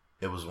old.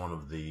 It was one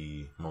of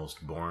the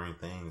most boring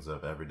things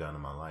I've ever done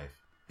in my life.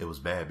 It was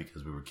bad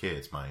because we were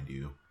kids, mind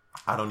you.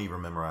 I don't even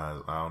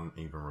remember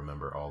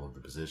all of the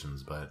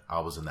positions, but I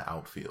was in the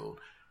outfield.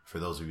 For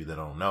those of you that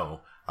don't know,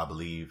 I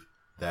believe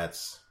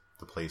that's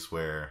the place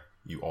where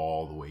you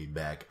all the way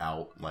back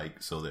out,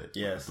 like so that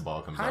the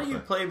ball comes out. How do you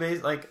play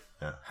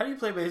How do you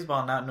play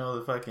baseball and not know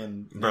the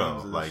fucking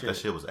names of the like shit? That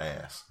shit was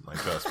ass. Like,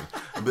 trust me.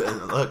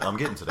 But look, I'm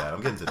getting to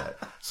that.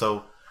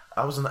 So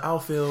I was in the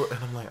outfield,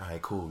 and I'm like, all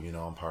right, cool.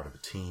 I'm part of a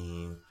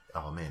team.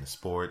 Oh man, it's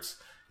sports.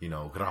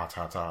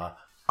 Gra-ta-ta.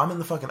 I'm in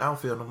the fucking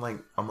outfield, and I'm like,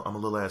 I'm a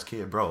little ass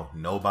kid, bro.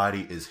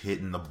 Nobody is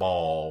hitting the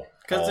ball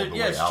all the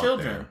way out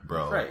children, there,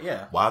 bro. Right?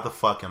 Yeah. Why the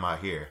fuck am I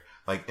here?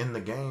 Like in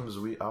the games,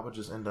 I would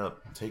just end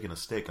up taking a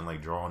stick and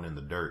like drawing in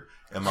the dirt.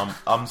 And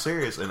I'm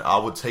serious, and I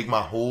would take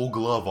my whole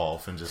glove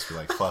off and just be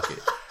like, fuck it.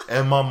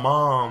 And my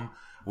mom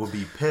would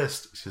be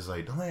pissed. She's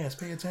like, Delance,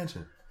 pay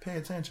attention. Pay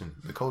attention.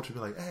 The coach would be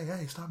like,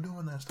 hey, stop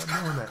doing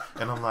that.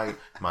 And I'm like,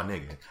 my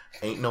nigga,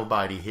 ain't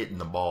nobody hitting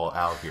the ball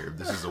out here.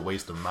 This is a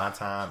waste of my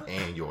time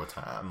and your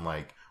time.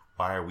 Like,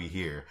 why are we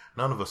here?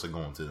 None of us are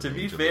going to the To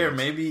be fair,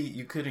 maybe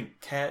you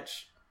couldn't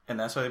catch, and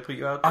that's why they put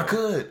you out there. I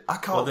could.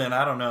 Well, then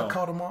I don't know. I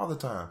caught them all the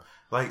time.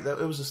 Like, it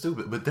was just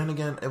stupid. But then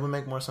again, it would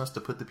make more sense to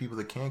put the people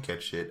that can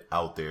catch shit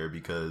out there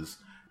because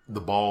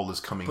the ball is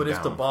coming down. But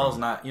if the ball's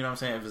not, you know what I'm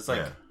saying? If it's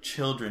like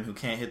children who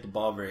can't hit the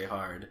ball very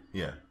hard.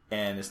 Yeah.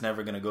 And it's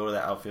never going to go to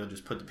the outfield.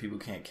 Just put the people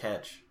who can't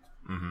catch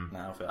in the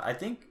outfield. I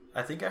think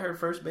I heard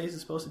first base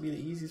is supposed to be the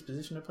easiest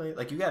position to play.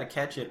 Like, you got to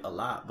catch it a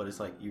lot, but it's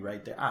like you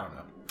right there. I don't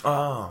know.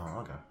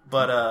 Oh, okay.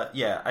 But, I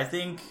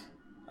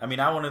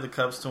wanted the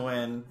Cubs to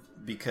win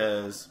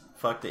because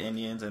fuck the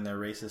Indians and their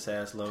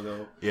racist-ass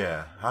logo.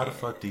 Yeah. How the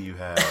fuck do you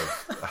have...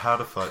 we're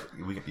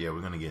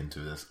going to get into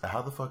this.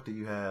 How the fuck do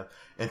you have...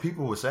 And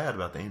people were sad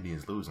about the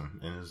Indians losing.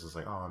 And it's just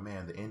like, oh,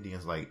 man, the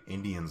Indians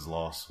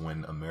lost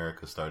when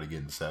America started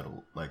getting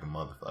settled like a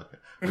motherfucker.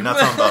 We're not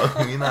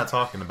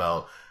talking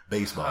about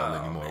baseball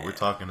anymore. Man. We're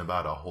talking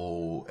about a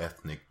whole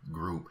ethnic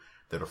group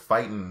that are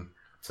fighting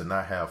to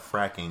not have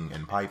fracking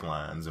and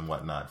pipelines and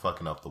whatnot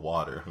fucking up the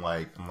water.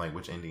 Like, I'm like,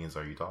 which Indians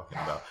are you talking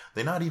about?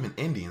 They're not even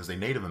Indians. They're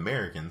Native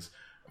Americans,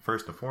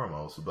 first and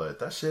foremost. But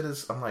that shit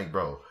is, I'm like,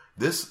 bro,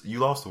 you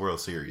lost the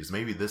World Series.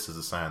 Maybe this is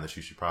a sign that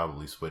you should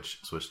probably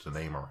switch the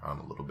name around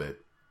a little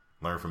bit.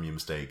 Learn from your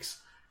mistakes.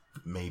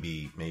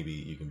 Maybe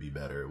you can be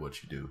better at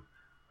what you do.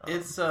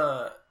 It's,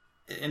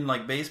 in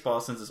like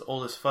baseball, since it's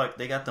old as fuck,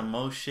 they got the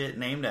most shit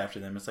named after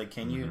them. It's like,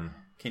 can you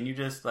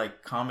just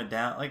like calm it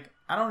down? Like,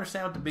 I don't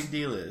understand what the big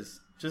deal is.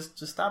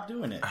 Just stop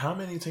doing it. How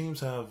many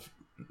teams have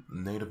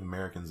Native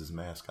Americans as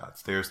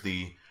mascots? There's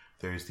the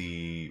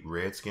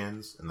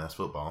Redskins, and that's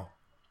football.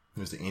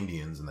 There's the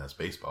Indians, and that's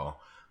baseball.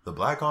 The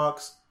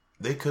Blackhawks,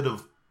 they could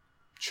have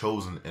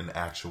chosen an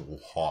actual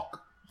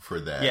hawk for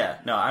that. Yeah,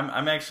 no,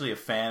 I'm actually a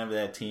fan of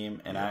that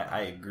team, and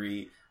I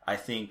agree. I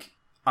think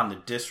on the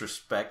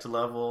disrespect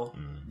level,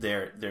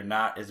 they're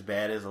not as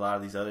bad as a lot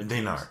of these other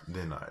teams.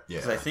 They're not. Yeah,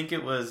 because I think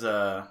it was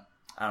I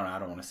don't know. I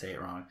don't want to say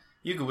it wrong.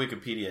 You can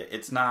Wikipedia.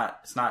 It's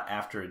not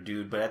after a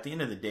dude, but at the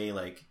end of the day,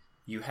 like,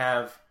 you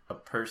have a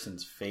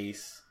person's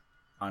face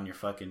on your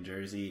fucking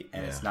jersey,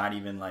 and it's not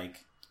even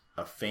like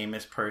a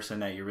famous person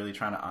that you're really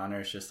trying to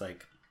honor. It's just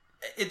like,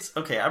 it's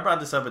okay. I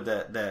brought this up at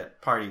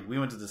that party. We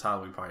went to this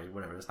Halloween party,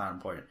 whatever. It's not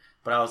important.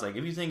 But I was like,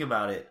 if you think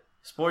about it,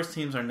 sports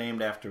teams are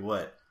named after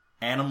what?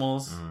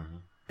 Animals,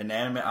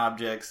 inanimate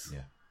objects,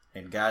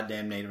 and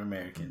goddamn Native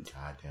Americans.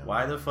 Goddamn.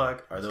 Why the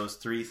fuck are those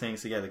three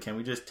things together? Can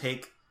we just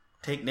take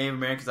Native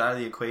Americans out of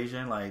the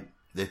equation? Like,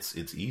 it's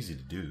easy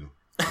to do.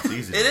 It's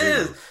easy. It to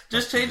is. do.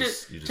 Just change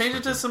it. Change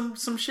it to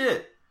some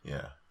shit.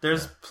 Yeah.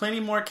 There's plenty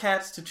more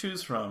cats to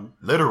choose from.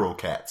 Literal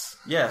cats.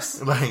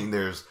 Yes. Like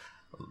there's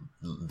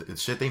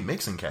shit. They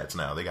mixing cats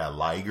now. They got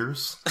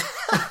ligers.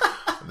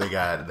 they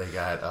got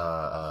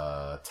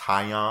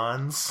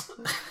tyons,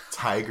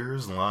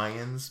 tigers,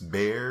 lions,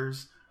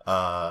 bears.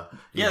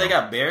 They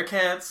got bear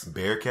cats.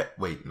 Bear cat.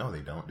 Wait, no,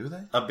 they don't. Do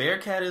they? A bear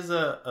cat is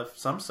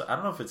some. I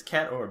don't know if it's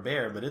cat or a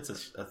bear, but it's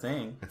a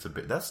thing. It's a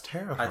bit. That's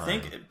terrifying. I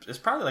think it's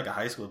probably like a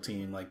high school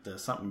team, like the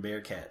something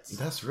bear cats.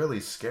 That's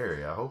really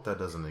scary. I hope that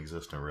doesn't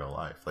exist in real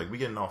life. Like we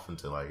getting off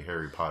into like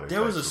Harry Potter.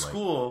 There was a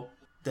school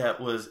that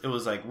was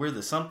like we're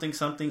the something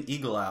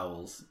eagle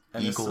owls.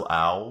 And eagle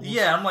owls.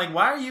 Yeah, I'm like,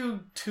 why are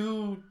you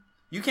two?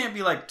 You can't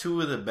be like two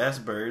of the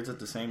best birds at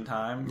the same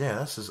time. Yeah,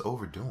 that's just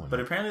overdoing.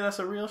 But apparently that's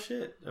a real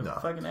shit. A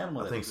fucking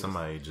animal. I think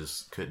somebody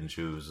just couldn't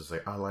choose. It's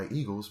like, I like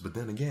eagles, but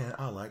then again,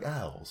 I like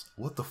owls.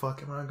 What the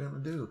fuck am I going to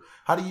do?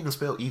 How do you even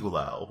spell eagle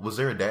owl? Was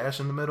there a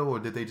dash in the middle, or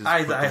did they just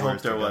I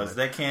hope there was.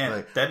 That can't.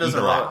 Like, that doesn't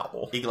eagle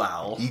owl. Eagle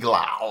owl. Eagle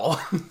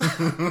owl.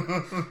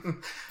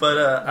 But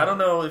I don't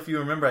know if you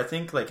remember, I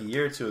think like a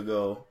year or two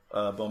ago,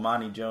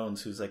 Bomani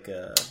Jones, who's like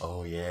a...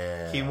 Oh,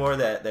 yeah. He wore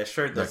that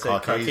shirt that said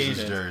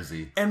Caucasian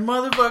jersey. And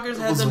motherfuckers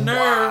had the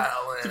nerve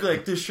to be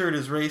like, this shirt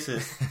is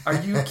racist. Are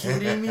you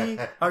kidding me?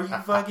 Are you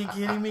fucking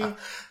kidding me?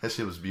 That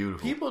shit was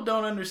beautiful. People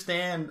don't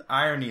understand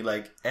irony,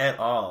 like, at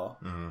all.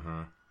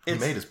 Mm-hmm. He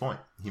made his point.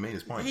 He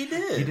He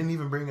did. He didn't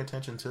even bring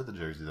attention to the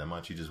jersey that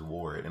much. He just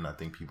wore it, and I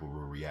think people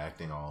were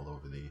reacting all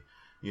over the,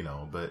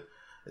 but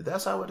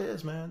that's how it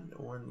is, man.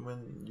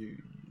 When you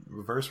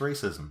reverse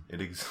racism, it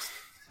exists.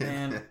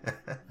 And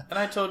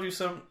I told you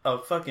a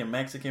fucking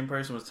Mexican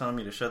person was telling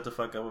me to shut the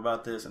fuck up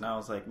about this, and I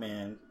was like,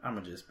 man, I'm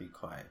gonna just be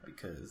quiet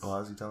because. Why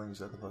is he telling you to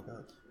shut the fuck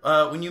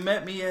up? When you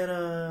met me at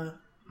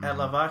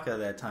La Vaca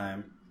that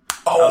time,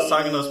 I was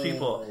talking to those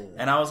people,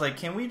 and I was like,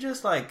 can we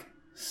just like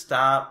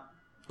stop?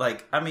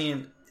 Like, I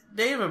mean,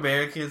 Native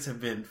Americans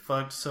have been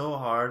fucked so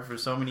hard for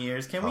so many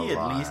years. Can we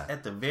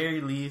at the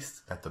very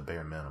least, at the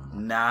bare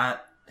minimum,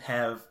 not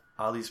have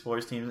all these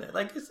sports teams?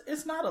 Like,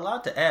 it's not a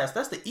lot to ask.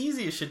 That's the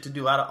easiest shit to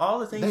do out of all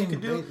the things you can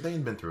do. They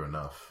ain't been through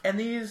enough. And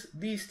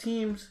these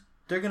teams,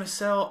 they're gonna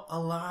sell a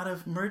lot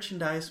of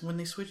merchandise when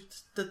they switch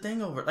the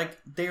thing over. Like,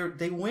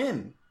 they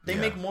win. They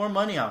make more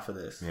money off of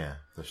this. Yeah,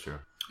 that's true.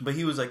 But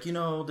he was like,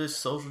 this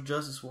social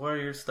justice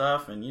warrior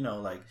stuff, and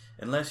like,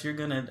 unless you're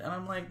gonna, and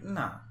I'm like,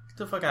 nah, get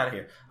the fuck out of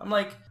here. I'm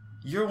like,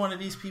 you're one of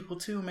these people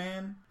too,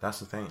 man. That's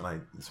the thing. Like,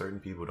 certain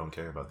people don't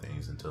care about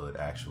things until it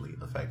actually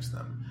affects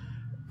them.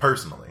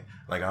 Personally,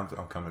 like I'm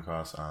coming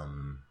across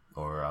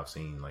or I've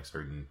seen like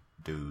certain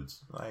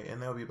dudes, like,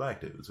 and they'll be black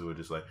dudes who are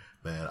just like,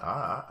 man,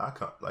 I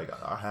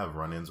have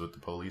run-ins with the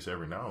police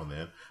every now and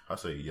then. I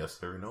say yes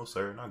sir, no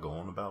sir, and I go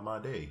on about my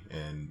day.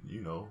 And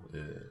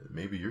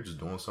maybe you're just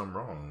doing something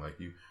wrong, like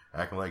you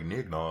acting like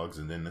nignogs,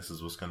 and then this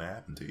is what's gonna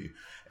happen to you.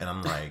 And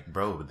I'm like,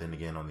 bro, but then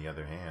again, on the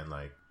other hand,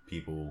 like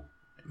people,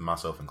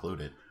 myself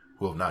included,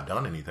 who have not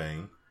done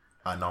anything,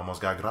 I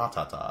almost got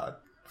gratatad.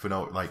 For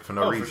no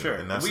reason. For sure.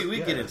 And that's, we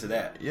get into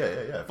that.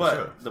 Yeah.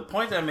 But the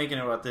point that I'm making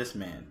about this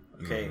man,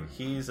 okay,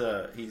 he's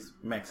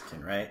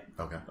Mexican, right?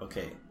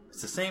 Okay.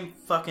 It's the same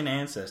fucking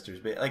ancestors,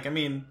 but like, I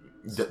mean,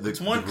 it's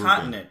one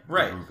continent,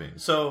 right?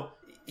 So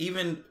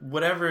even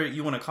whatever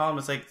you want to call them,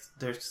 it's like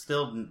they're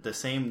still the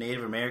same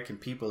Native American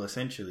people,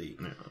 essentially.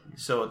 Yeah.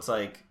 So it's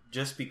like,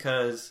 just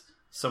because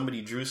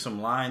somebody drew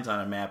some lines on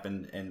a map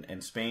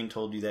and Spain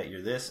told you that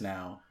you're this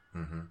now,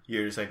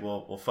 you're just like,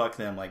 well, fuck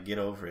them. Like, get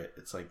over it.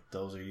 It's like,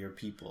 those are your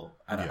people.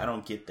 I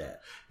don't get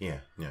that. Yeah.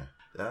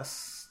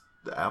 That's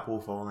the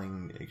apple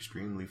falling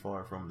extremely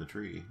far from the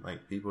tree.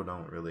 Like, people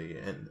don't really,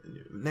 and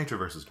nature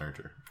versus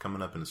nurture.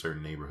 Coming up in a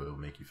certain neighborhood will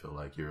make you feel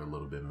like you're a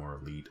little bit more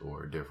elite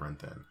or different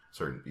than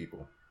certain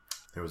people.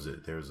 There was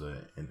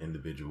an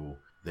individual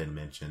that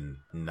mentioned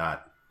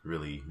not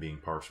really being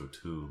partial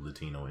to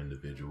Latino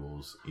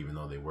individuals, even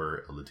though they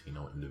were a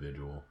Latino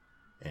individual.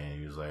 And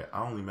he was like,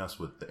 I only mess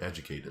with the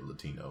educated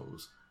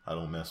Latinos. I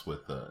don't mess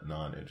with the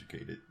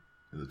non-educated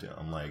Latinos.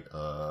 I'm like,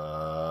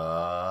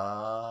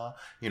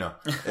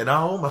 and I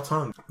hold my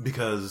tongue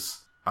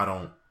because I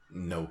don't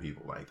know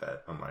people like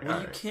that. I'm like,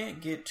 well, you can't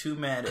get too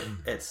mad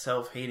at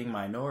self-hating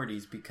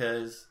minorities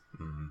because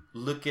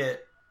look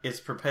at, it's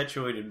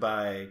perpetuated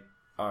by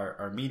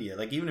our media.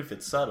 Like, even if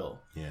it's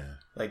subtle. Yeah.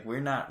 Like, we're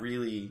not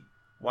really...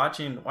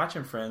 Watching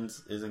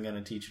Friends isn't going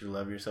to teach you to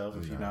love yourself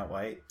if you're not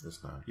white.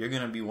 It's not. You're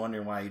going to be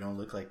wondering why you don't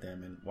look like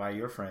them and why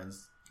your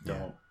friends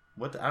don't.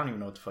 I don't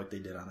even know what the fuck they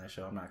did on that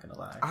show. I'm not going to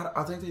lie.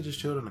 I think they just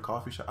chilled in a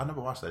coffee shop. I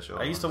never watched that show.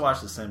 I used to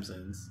watch The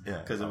Simpsons. Yeah.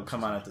 Because it would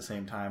come on at the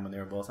same time when they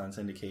were both on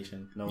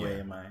syndication. No way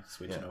am I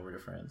switching over to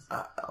Friends.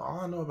 All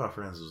I know about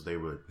Friends is they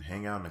would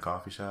hang out in the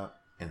coffee shop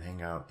and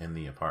hang out in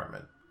the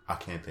apartment. I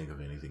can't think of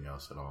anything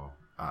else at all.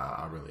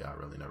 I really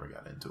never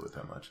got into it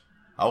that much.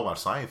 I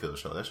watched Seinfeld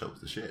show. That show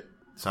was the shit.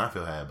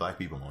 Seinfeld had black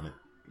people on it,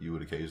 you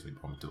would occasionally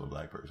bump into a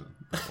black person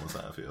on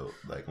Seinfeld.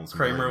 Like on some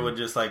Kramer would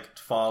just like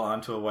fall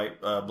onto a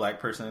white black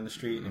person in the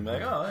street and be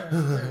like,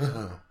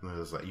 "Oh, it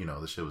was like,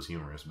 the shit was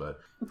humorous, but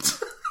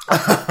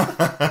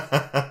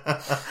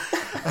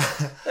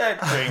that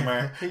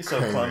Kramer, he's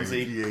so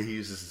clumsy." Yeah,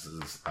 he's just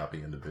a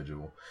sloppy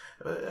individual.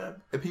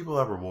 People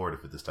are rewarded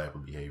for this type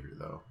of behavior,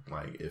 though.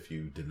 Like if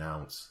you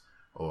denounce,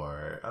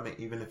 or I mean,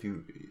 even if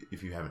you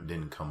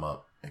didn't come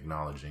up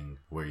acknowledging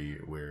where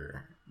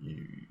you're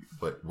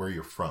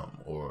from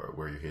or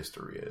where your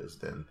history is,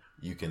 then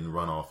you can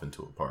run off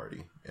into a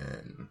party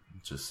and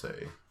just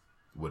say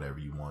whatever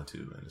you want to,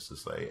 and it's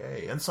just like,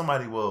 hey, and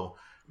somebody will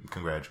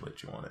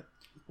congratulate you on it.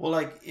 Well,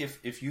 like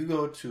if you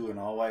go to an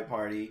all white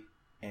party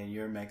and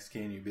you're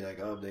Mexican, you'd be like,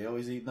 oh, they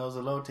always eat those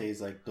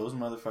elotes. Like those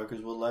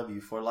motherfuckers will love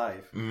you for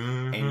life,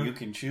 and you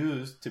can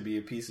choose to be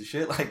a piece of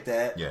shit like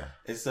that,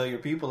 and sell your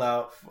people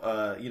out,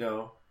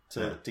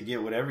 to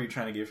get whatever you're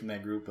trying to get from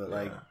that group, but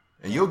like.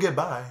 And you'll get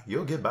by.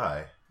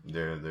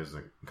 There's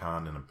a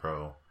con and a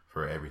pro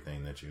for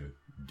everything that you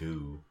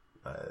do.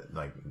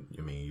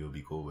 You'll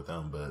be cool with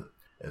them, but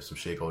if some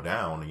shit go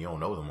down and you don't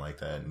know them like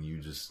that, and you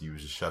was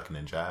just shucking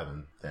and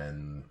jiving,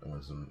 then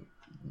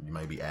you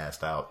might be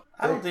asked out.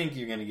 I don't think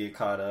you're gonna get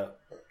caught up.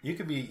 You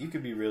could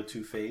be real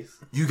two-faced.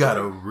 You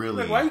gotta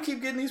really. Like, why you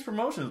keep getting these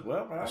promotions?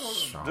 Well, I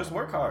don't just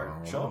work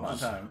hard. Show up on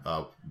time.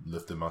 I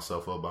lifted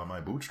myself up by my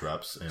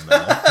bootstraps, and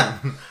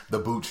the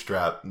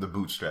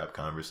bootstrap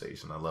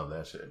conversation. I love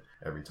that shit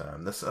every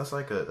time. That's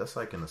like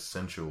an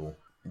essential.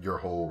 Your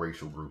whole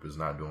racial group is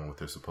not doing what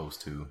they're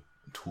supposed to.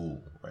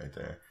 Tool right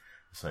there.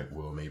 It's like,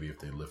 well, maybe if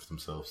they lift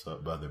themselves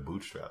up by their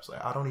bootstraps.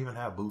 Like, I don't even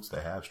have boots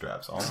that have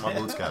straps. All my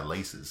boots got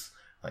laces.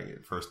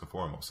 Like, first and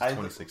foremost, it's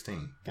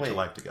 2016. Get your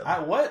life together.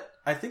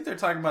 I think they're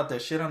talking about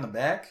that shit on the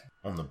back.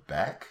 On the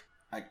back?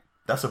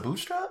 That's a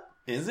bootstrap?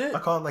 Is it? I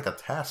call it like a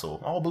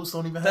tassel. All boots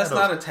don't even have That's those.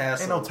 not a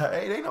tassel.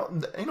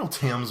 Ain't no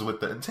Timbs with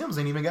the... Timbs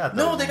ain't even got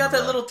that. No, they got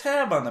that little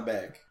tab on the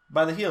back.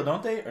 By the heel,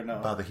 don't they? Or no?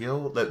 By the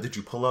heel? Did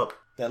you pull up?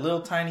 That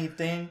little tiny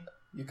thing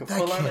you can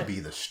pull on it? That can't be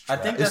the strap.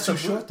 I think that's too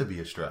short to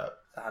be a strap.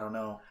 I don't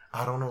know.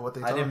 I don't know what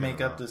they. I didn't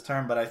make up this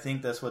term, but I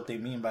think that's what they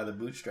mean by the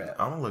bootstrap.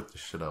 I'm gonna look this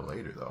shit up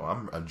later, though.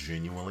 I'm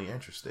genuinely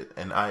interested,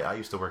 and I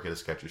used to work at a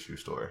Skechers shoe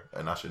store,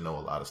 and I should know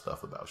a lot of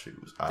stuff about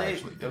shoes. I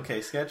actually do. Okay,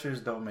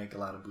 Skechers don't make a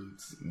lot of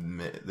boots.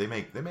 They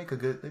make a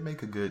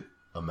good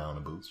amount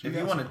of boots. If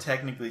you want to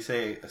technically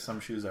say some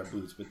shoes are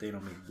boots, but they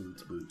don't make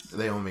boots.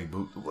 They don't make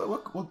boots.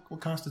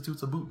 What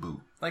constitutes a boot?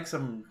 Like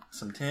some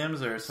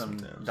Timbs or some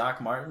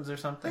Doc Martens or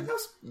something.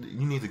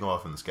 You need to go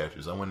off in the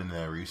Skechers. I went in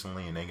there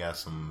recently, and they got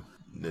some.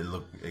 They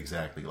look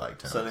exactly like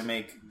Timbs. So they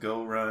make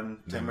Go Run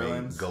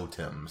Timberlands? Go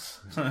Timbs.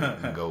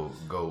 go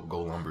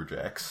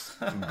Lumberjacks.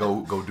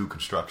 go do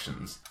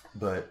constructions.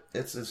 But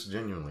it's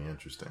genuinely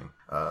interesting.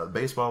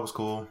 Baseball was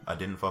cool. I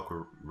didn't fuck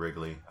with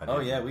Wrigley.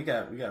 We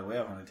got way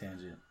off on a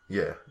tangent.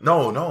 Yeah.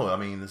 No. I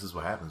mean, this is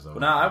what happens though.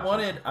 But no,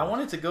 I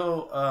wanted to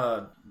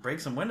go break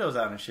some windows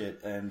out and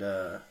shit. And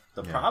the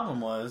problem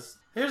was,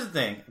 here's the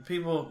thing.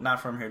 People not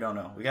from here don't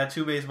know. We got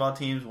two baseball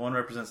teams. One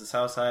represents the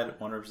south side.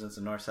 One represents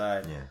the north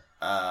side. Yeah.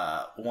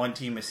 One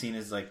team is seen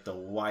as like the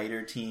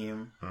whiter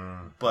team,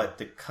 but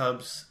the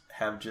Cubs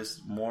have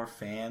just more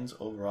fans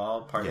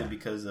overall, partly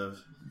because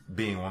of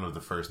being one of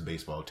the first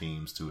baseball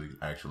teams to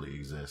actually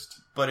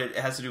exist. But it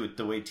has to do with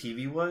the way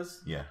TV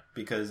was. Yeah.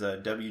 Because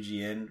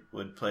WGN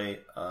would play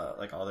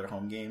like all their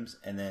home games,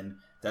 and then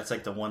that's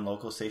like the one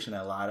local station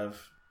that a lot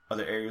of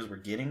other areas were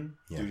getting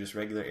through just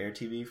regular air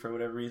TV for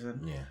whatever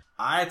reason. Yeah.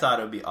 I thought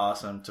it would be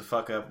awesome to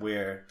fuck up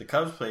where the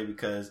Cubs play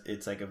because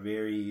it's like a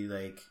very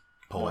like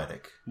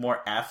poetic, more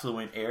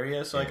affluent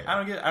area. So like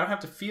I don't have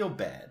to feel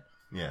bad.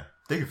 Yeah.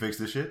 They can fix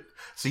this shit.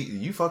 See,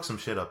 you fuck some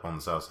shit up on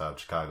the south side of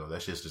Chicago,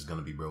 that shit's just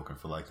gonna be broken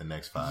for like the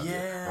next 5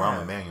 years. Where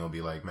I'm a man, you'll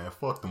be like, man,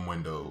 fuck them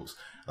windows.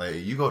 Like,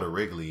 you go to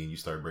Wrigley and you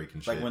start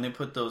breaking shit. Like when they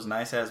put those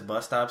nice ass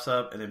bus stops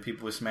up, and then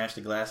people would smash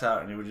the glass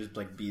out, and it would just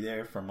like be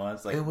there for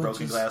months, like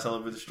broken glass all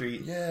over the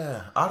street.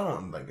 Yeah, I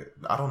don't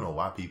know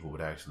why people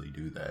would actually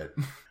do that.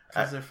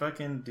 Because they're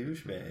fucking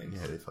douchebags.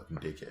 Yeah, they fucking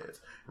dickheads.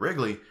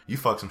 Wrigley, you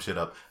fuck some shit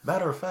up.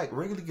 Matter of fact,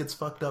 Wrigley gets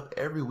fucked up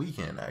every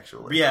weekend,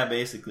 actually. Yeah,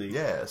 basically.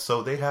 Yeah,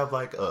 so they have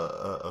like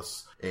a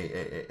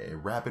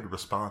rapid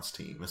response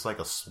team. It's like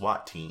a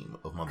SWAT team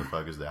of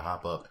motherfuckers that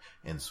hop up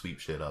and sweep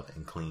shit up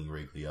and clean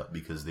Wrigley up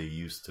because they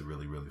used to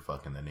really, really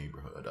fucking the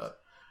neighborhood up.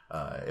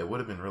 It would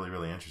have been really,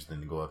 really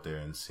interesting to go up there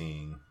and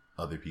seeing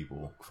other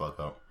people fuck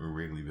up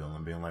Wrigleyville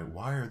and being like,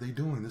 why are they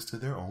doing this to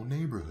their own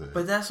neighborhood?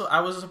 But that's what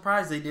I was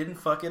surprised they didn't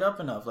fuck it up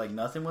enough. Like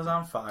nothing was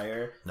on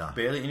fire,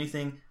 barely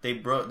anything. They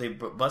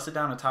busted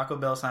down a Taco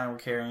Bell sign, were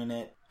carrying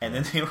it, and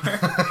then they were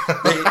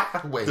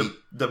wait.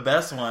 The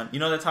best one, you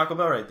know that Taco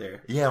Bell right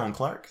there? Yeah, on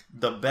Clark.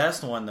 The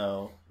best one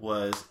though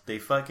was they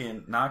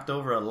fucking knocked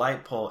over a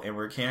light pole and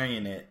were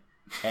carrying it.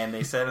 And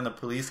they said in the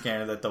police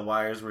scanner that the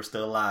wires were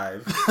still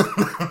live.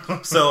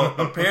 So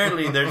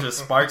apparently there's just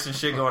sparks and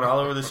shit going all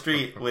over the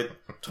street with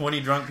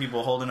 20 drunk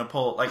people holding a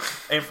pole. Like,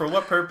 and for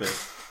what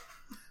purpose?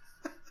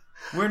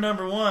 We're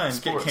number one.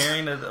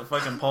 Carrying a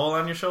fucking pole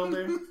on your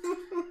shoulder?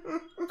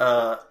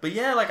 But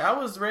yeah, like I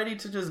was ready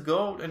to just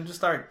go and just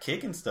start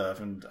kicking stuff,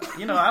 and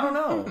I don't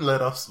know.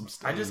 Let off some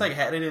steam. I just like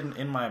had it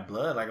in my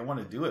blood, like I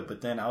wanted to do it.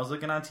 But then I was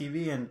looking on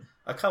TV, and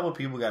a couple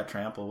people got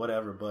trampled,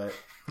 whatever. But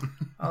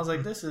I was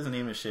like, this isn't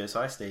even shit,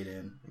 so I stayed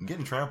in.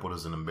 Getting trampled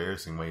is an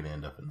embarrassing way to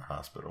end up in the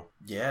hospital.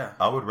 Yeah,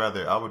 I would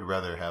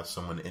rather have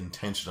someone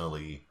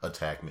intentionally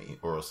attack me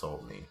or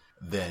assault me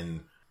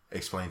than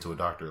explain to a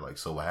doctor, like,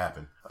 so what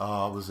happened?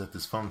 Oh, I was at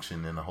this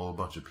function and a whole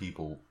bunch of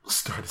people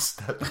started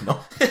stepping on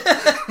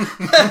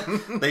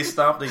me. They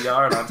stomped the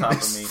yard on top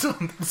of me.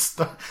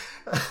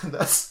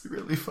 That's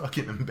really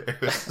fucking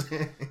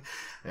embarrassing.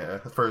 Yeah,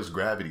 first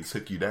gravity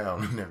took you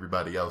down and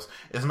everybody else.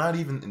 It's not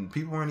even,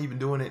 people weren't even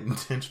doing it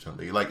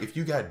intentionally. Like, if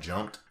you got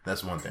jumped,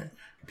 that's one thing.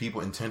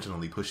 People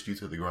intentionally pushed you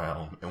to the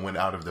ground and went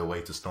out of their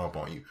way to stomp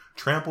on you.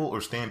 Trample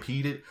or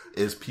stampeded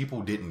is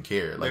people didn't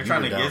care. Like, they're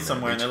trying to get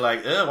somewhere and they're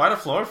like, why the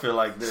floor feel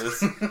like this?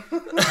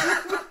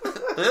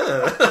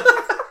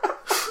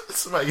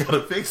 Somebody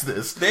gotta fix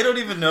this. They don't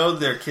even know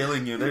they're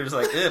killing you. They're just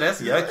like,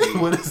 that's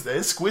yucky. What is that?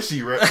 It's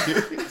squishy right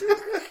here.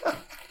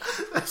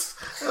 That's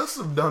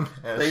some dumb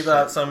ass They shit.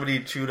 thought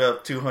somebody chewed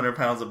up 200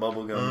 pounds of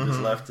bubble gum and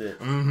just left it.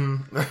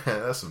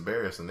 That's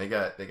embarrassing. They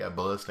got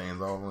blood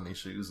stains all on their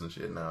shoes and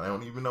shit now. They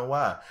don't even know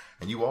why.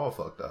 And you all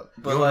fucked up.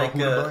 But you don't like,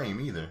 know who to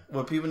blame either.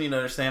 What people need to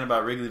understand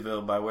about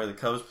Wrigleyville, by where the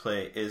Cubs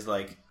play, is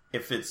like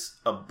if it's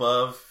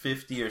above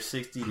 50 or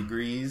 60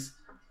 degrees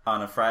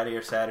on a Friday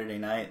or Saturday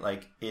night,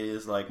 like it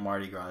is like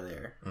Mardi Gras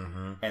there.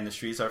 And the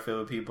streets are filled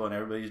with people and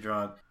everybody's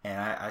drunk. And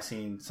I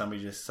seen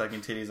somebody just sucking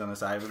titties on the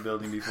side of a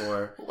building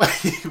before.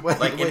 Wait.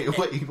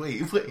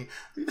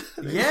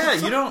 Yeah,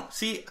 you don't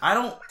see. I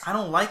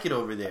don't like it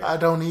over there. I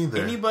don't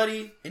either.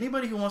 Anybody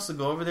who wants to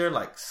go over there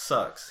like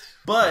sucks.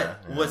 But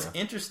Yeah. what's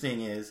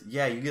interesting is,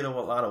 you get a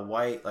lot of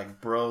white like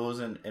bros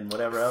and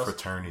whatever else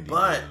Fraternity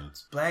But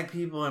dudes. black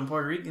people and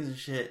Puerto Ricans and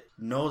shit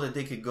know that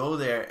they could go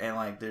there and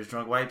like there's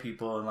drunk white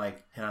people and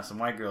like hit on some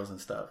white girls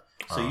and stuff.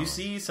 So you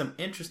see some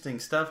interesting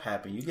stuff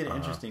happen. You get an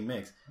interesting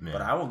mix. Yeah.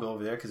 But I won't go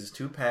over there because it's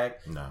too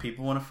packed. No.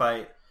 People want to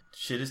fight.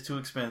 Shit is too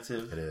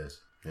expensive. It is.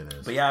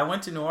 But yeah, I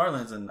went to New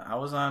Orleans and I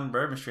was on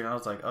Bourbon Street and I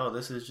was like, oh,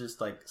 this is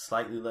just like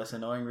slightly less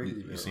annoying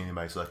Wrigleyville. You seen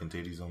anybody sucking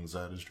titties on the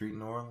side of the street in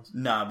New Orleans?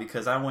 Nah,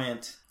 because I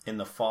went in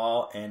the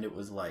fall and it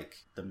was like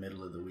the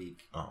middle of the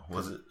week. Oh,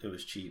 was it? It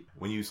was cheap.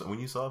 When you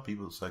saw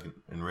people sucking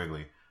in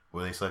Wrigley,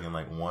 were they sucking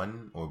like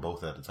one or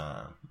both at a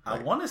time?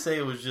 Like, I want to say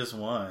it was just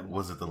one.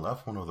 was it the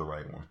left one or the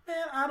right one?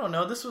 Man, I don't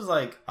know. This was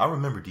like I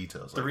remember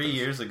details. 3 like this.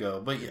 years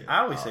ago. But Yeah, I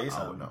always I say would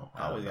something. know.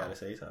 I always would know. got to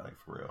say something. Like,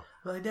 for real.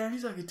 Like, damn,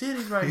 he's sucking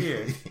titties right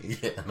here.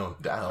 Yeah, no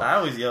doubt. I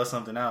always yell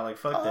something out like,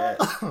 fuck that.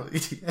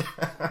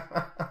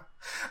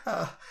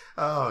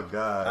 Oh,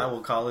 God. I will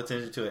call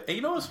attention to it. And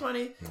you know what's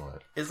funny?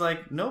 What? It's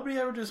like nobody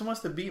ever just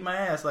wants to beat my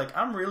ass. Like,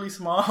 I'm really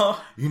small.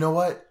 You know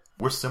what?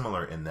 We're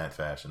similar in that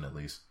fashion, at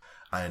least.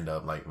 I end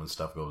up, like, when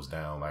stuff goes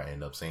down, I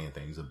end up saying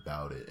things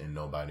about it, and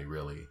nobody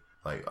really,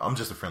 like, I'm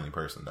just a friendly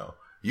person, though.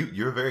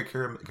 You're a very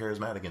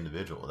charismatic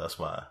individual. That's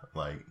why,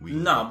 like, we...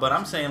 No, but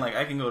I'm saying, like,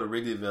 I can go to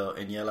Wrigleyville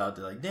and yell out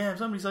there, like, damn,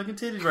 somebody's sucking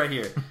titties right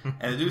here.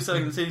 And the dude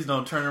sucking titties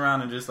don't turn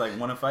around and just, like,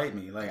 want to fight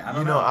me. Like, I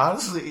don't know.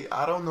 Honestly,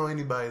 I don't know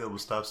anybody that would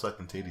stop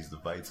sucking titties to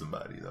fight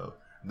somebody, though.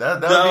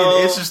 That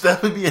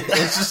would be an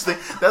interesting.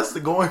 That's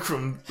going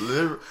from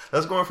 0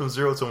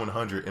 to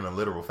 100 in a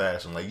literal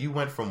fashion. Like, you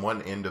went from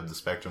one end of the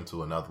spectrum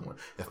to another one.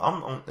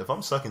 If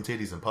I'm sucking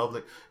titties in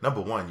public, number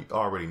one, you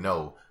already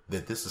know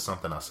that this is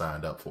something I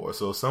signed up for.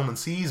 So if someone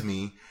sees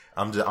me,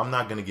 I'm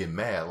not gonna get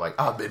mad. Like,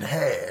 I've been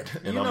had.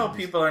 And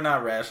people are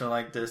not rational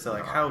like this. They're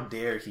like, how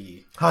dare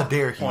he? How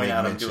dare he point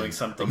out I'm mention doing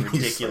something me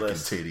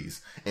ridiculous? sucking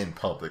titties in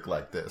public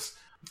like this.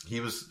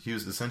 He was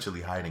essentially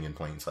hiding in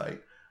plain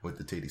sight with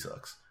the titty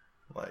sucks.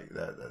 Like,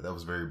 that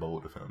was very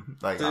bold of him.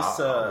 Like,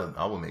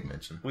 I will make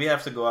mention. We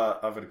have to go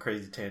out of a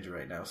crazy tangent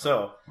right now.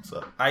 So, what's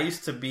up? I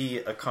used to be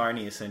a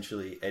carny,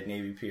 essentially, at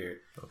Navy Pier.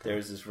 Okay.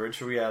 There's this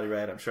virtual reality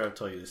ride. I'm sure I've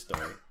told you this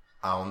story.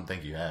 I don't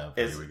think you have.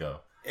 Here we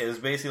go. It was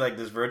basically like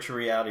this virtual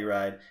reality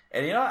ride.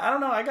 And, I don't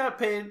know. I got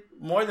paid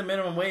more than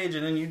minimum wage,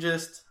 and then you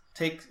just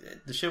take...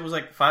 The shit was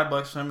like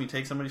 $5 for them. You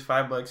take somebody's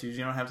 $5. Usually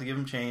you don't have to give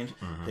them change.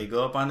 Mm-hmm. They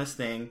go up on this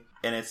thing,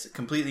 and it's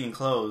completely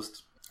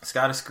enclosed. It's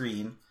got a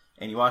screen.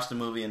 And you watch the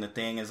movie, and the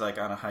thing is like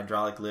on a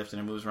hydraulic lift,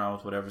 and it moves around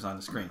with whatever's on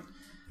the screen.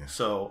 Yeah.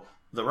 So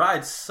the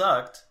ride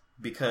sucked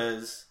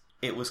because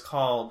it was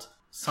called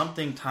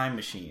something Time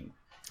Machine,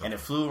 and it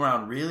flew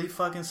around really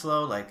fucking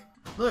slow. Like,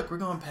 look, we're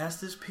going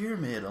past this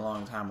pyramid a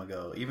long time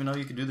ago, even though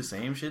you could do the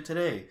same shit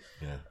today.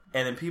 Yeah.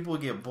 And then people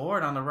would get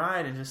bored on the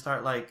ride and just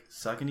start like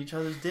sucking each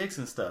other's dicks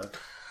and stuff.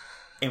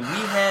 And we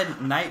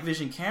had night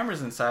vision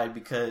cameras inside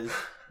because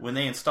when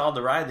they installed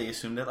the ride, they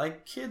assumed that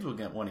like kids would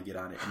want to get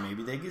on it, and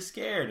maybe they get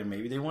scared, and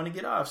maybe they want to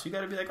get off. So you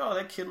got to be like, oh,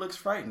 that kid looks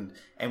frightened.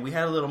 And we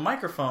had a little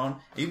microphone.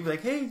 And you could be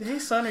like, hey,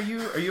 son, are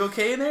you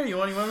okay in there? You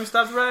want me to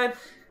stop the ride?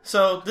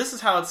 So this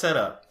is how it's set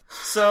up.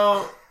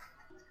 So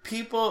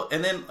people,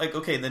 and then like,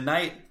 okay, the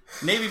night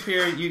Navy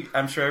Pier,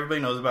 I'm sure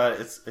everybody knows about it.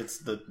 It's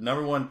the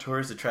number one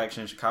tourist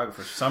attraction in Chicago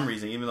for some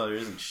reason, even though there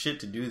isn't shit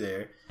to do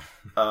there.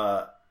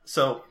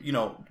 So,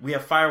 we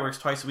have fireworks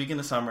twice a week in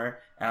the summer,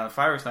 and on the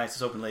fireworks nights,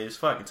 it's open late as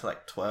fuck until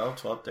like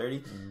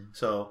 12:30.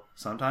 So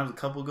sometimes a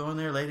couple go in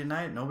there late at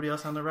night, nobody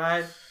else on the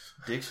ride,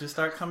 dicks just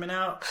start coming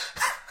out.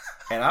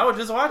 And I would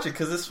just watch it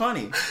because it's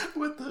funny.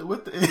 With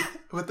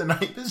the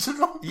night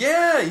vision on?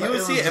 Yeah, you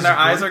would see it, and their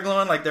eyes are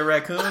glowing like they're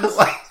raccoons.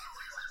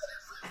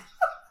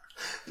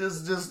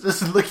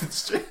 Just looking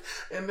straight,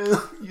 and then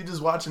you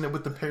just watching it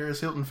with the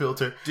Paris Hilton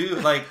filter.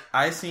 Dude, like,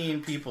 I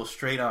seen people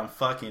straight on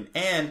fucking,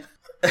 and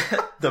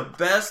the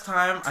best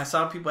time I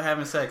saw people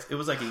having sex, it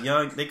was like they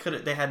had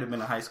to have been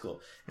in high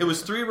school. It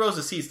was 3 rows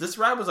of seats. This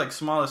ride was like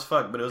small as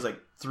fuck, but it was like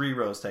 3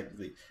 rows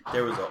technically.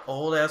 There was an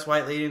old ass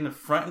white lady in the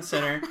front and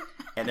center,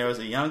 and there was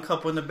a young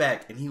couple in the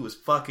back, and he was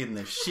fucking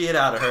the shit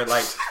out of her.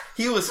 Like,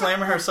 he was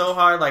slamming her so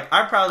hard, like,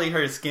 I probably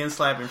heard skin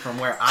slapping from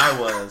where I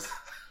was.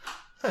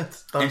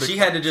 And she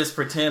had to just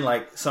pretend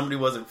like somebody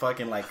wasn't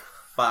fucking like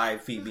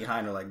 5 feet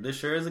behind her. Like, this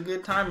sure is a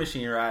good time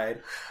machine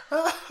ride.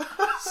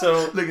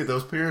 So look at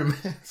those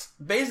pyramids.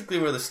 Basically,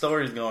 where the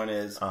story's going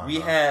is we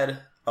had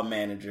a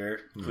manager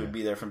who would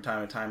be there from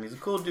time to time. He's a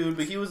cool dude,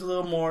 but he was a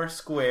little more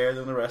square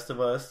than the rest of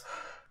us.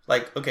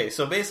 Like, okay,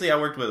 so basically, I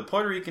worked with a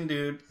Puerto Rican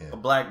dude, a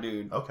black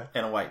dude,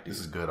 and a white dude.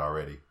 This is good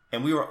already.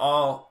 And we were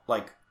all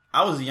like,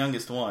 I was the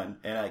youngest one,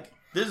 and like,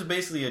 this is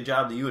basically a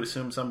job that you would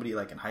assume somebody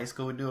like in high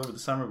school would do over the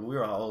summer, but we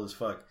were all old as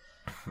fuck.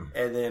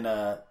 And then,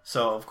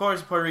 so of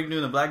course, Puerto Rican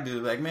dude and the black dude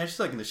would be like, man, she's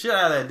sucking the shit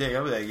out of that dick.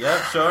 I'll be like, yep,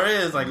 sure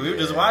is. Like, we would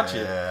just watch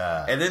it.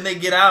 And then they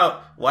get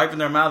out, wiping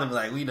their mouth and be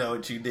like, we know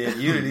what you did.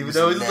 You didn't even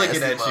know he was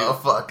looking at you.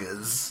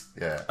 Motherfuckers.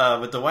 Yeah.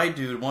 But the white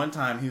dude, one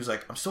time, he was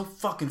like, I'm so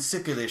fucking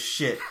sick of this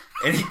shit.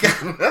 And he's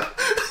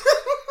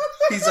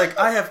like,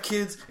 I have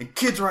kids, and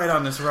kids ride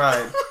on this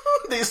ride.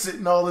 They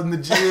sitting all in the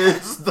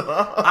jizz.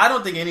 I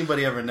don't think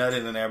anybody ever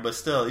nutted in there, but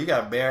still, you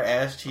got bare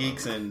ass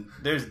cheeks and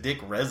there's dick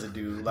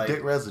residue. Like,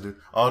 dick residue.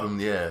 All them,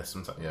 yeah.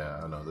 Sometimes, yeah,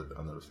 I know the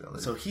feeling.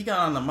 So he got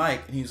on the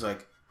mic and he's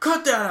like,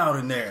 cut that out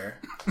in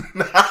there.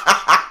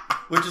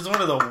 Which is one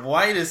of the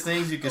whitest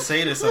things you could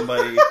say to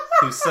somebody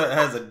who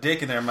has a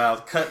dick in their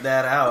mouth. Cut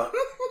that out.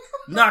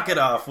 Knock it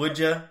off, would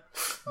you?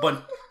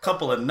 But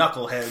couple of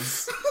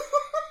knuckleheads.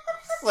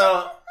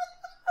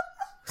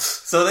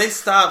 So they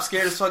stopped,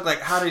 scared as fuck.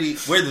 Like,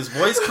 where'd this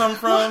voice come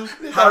from?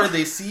 How did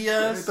they see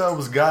us? They thought it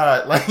was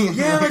God. Like,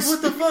 yeah, like,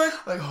 what the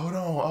fuck? Like, hold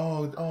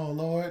on. Oh,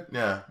 Lord.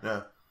 Yeah.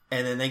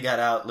 And then they got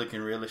out looking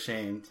real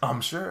ashamed.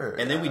 I'm sure.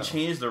 And then we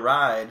changed the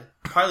ride,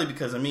 partly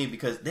because of me,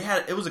 because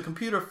it was a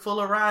computer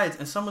full of rides,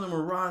 and some of them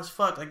were raw as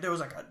fuck. Like, there was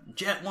like a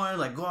jet one,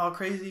 like, go all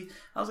crazy.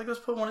 I was like, let's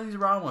put one of these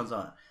raw ones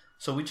on.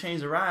 So we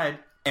changed the ride,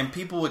 and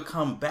people would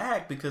come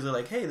back because they're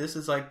like, hey, this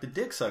is like the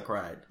dick suck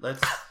ride.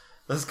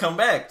 Let's come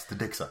back. It's the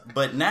dick suck.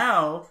 But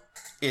now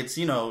it's,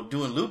 doing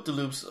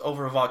loop-de-loops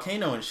over a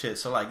volcano and shit.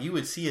 So, like, you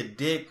would see a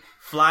dick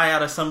fly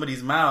out of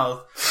somebody's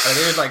mouth, or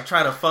they would, like,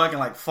 try to fucking,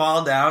 like,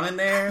 fall down in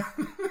there.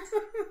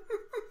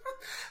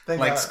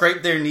 Like,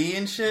 scrape their knee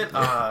and shit.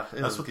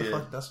 That's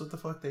what the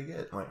fuck they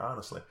get. Like,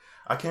 honestly.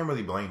 I can't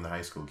really blame the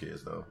high school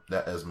kids, though,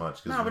 that as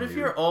much. No, but if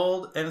you're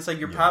old, and it's like,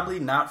 you're probably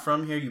not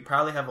from here, you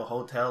probably have a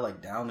hotel,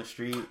 like, down the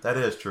street. That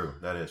is true.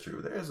 There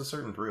is a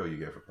certain thrill you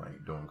get for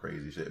like doing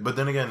crazy shit. But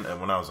then again,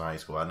 when I was in high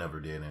school, I never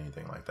did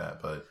anything like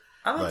that. But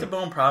I like to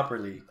bone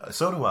properly.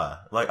 So do I.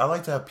 Like, I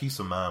like to have peace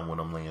of mind when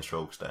I'm laying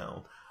strokes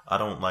down. I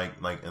don't like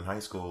in high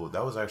school,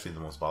 that was actually the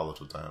most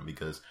volatile time,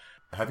 because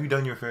have you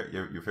done your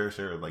fair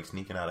share of, like,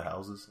 sneaking out of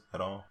houses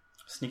at all?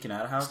 Sneaking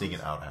out of houses?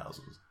 Sneaking out of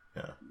houses.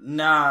 Yeah.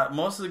 Nah,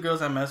 most of the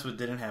girls I messed with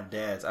didn't have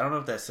dads. I don't know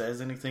if that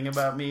says anything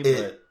about me,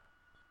 but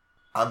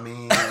I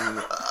mean,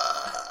 I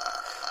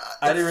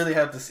didn't really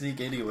have to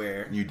sneak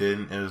anywhere. You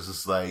didn't? It was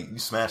just like you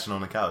smashing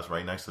on the couch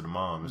right next to the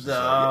mom. It's just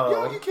no.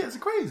 like, yo, you kids are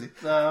crazy.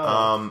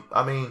 No.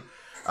 I mean,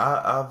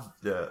 I've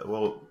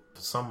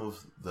some of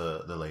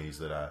the ladies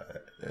that I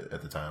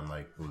at the time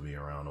like would be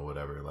around or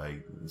whatever,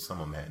 like some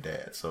of them had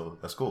dads, so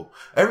that's cool.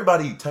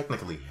 Everybody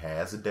technically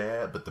has a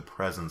dad, but the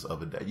presence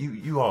of a dad,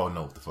 you all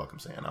know what the fuck I'm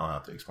saying. I don't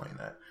have to explain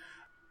that.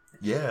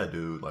 Yeah,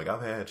 dude. Like,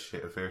 I've had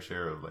a fair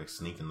share of like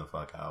sneaking the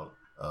fuck out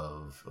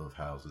of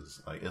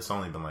houses. Like, it's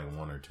only been like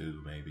 1 or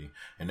 2 maybe,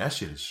 and that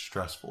shit is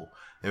stressful.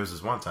 There was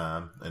this one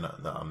time, and I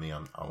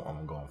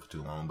won't go on for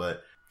too long,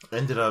 but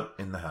ended up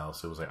in the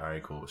house. It was like, all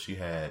right, cool. She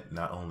had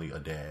not only a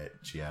dad,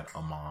 she had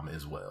a mom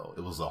as well.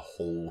 It was a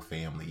whole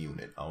family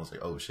unit. I was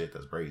like, oh shit,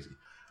 that's crazy.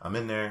 I'm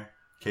in there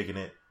kicking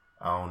it.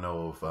 I don't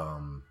know if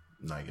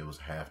like it was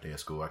a half day of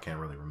school. I can't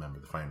really remember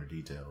the finer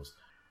details.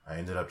 I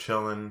ended up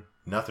chilling.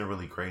 Nothing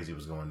really crazy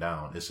was going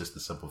down. It's just the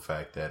simple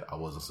fact that I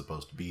wasn't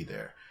supposed to be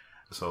there.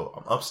 So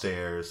I'm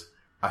upstairs.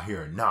 I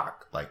hear a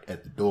knock like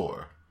at the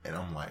door, and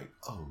I'm like,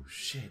 oh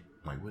shit.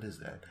 I'm like, what is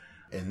that?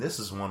 And this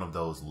is one of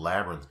those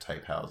labyrinth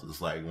type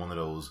houses, like one of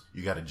those,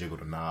 you got to jiggle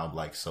the knob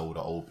like so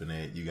to open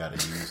it. You got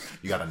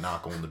to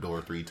knock on the door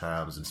 3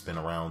 times and spin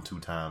around 2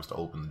 times to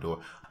open the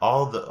door.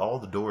 All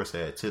the doors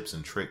had tips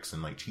and tricks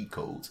and like cheat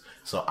codes.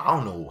 So I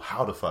don't know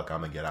how the fuck I'm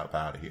going to get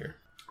out of here.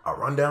 I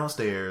run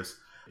downstairs.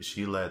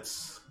 She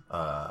lets,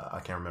 I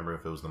can't remember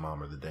if it was the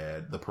mom or the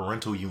dad, the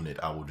parental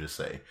unit, I will just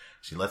say.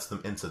 She lets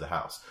them into the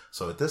house.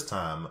 So at this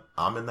time,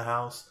 I'm in the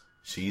house.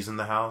 she's in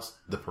the house,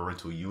 the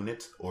parental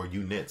unit or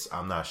units,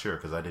 I'm not sure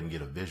because I didn't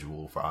get a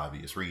visual for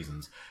obvious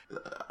reasons.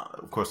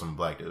 Of course, I'm a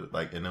black dude.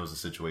 Like, and it was a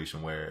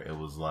situation where it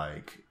was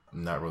like,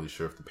 I'm not really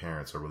sure if the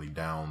parents are really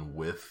down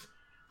with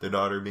their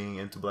daughter being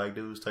into black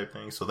dudes type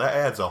thing. So that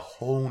adds a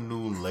whole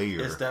new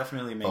layer. It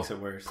definitely makes it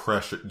worse.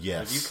 Pressure,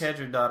 yes. If you catch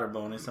your daughter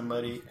boning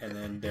somebody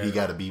and then he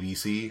got a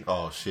BBC,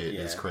 oh shit,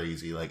 yeah. It's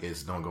crazy. Like,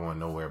 it's not going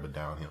nowhere but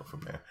downhill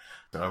from there.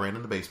 So I ran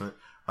in the basement.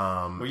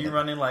 Were you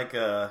running like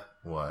a...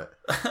 What?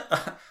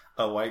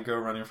 A white girl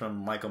running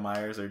from Michael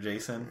Myers or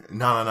Jason?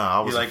 No.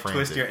 I was like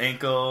frantic. Twist your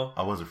ankle.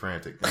 I wasn't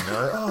frantic. And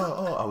they're like,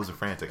 I wasn't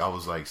frantic. I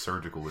was like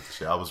surgical with the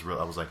shit. I was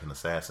like an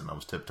assassin. I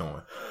was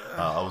tiptoeing.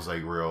 I was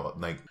like real,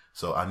 like,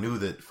 so I knew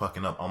that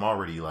fucking up, I'm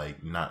already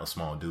like not a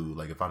small dude.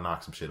 Like, if I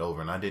knock some shit over,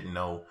 and I didn't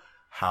know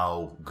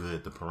how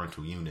good the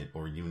parental unit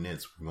or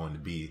units were going to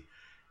be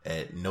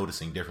at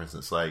noticing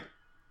differences. Like,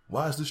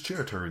 why is this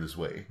chair turned this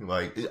way?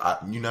 Like,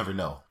 you never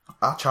know.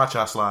 I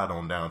cha-cha slide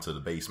on down to the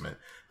basement.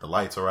 The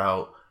lights are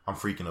out. I'm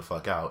freaking the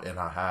fuck out. And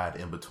I hide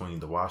in between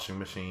the washing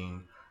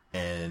machine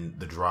and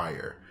the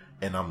dryer.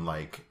 And I'm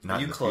like, not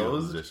Are you in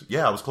clothed? position.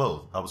 Yeah, I was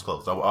clothed.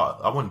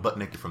 I went butt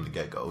naked from the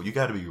get-go. You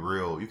gotta be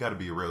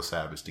a real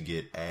savage to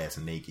get ass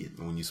naked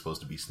when you're supposed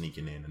to be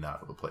sneaking in and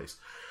out of a place.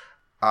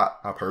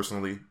 I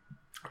personally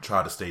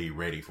try to stay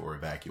ready for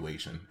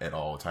evacuation at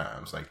all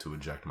times, like to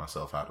eject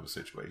myself out of a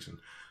situation.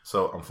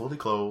 So I'm fully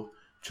clothed,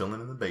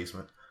 chilling in the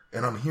basement,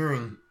 and I'm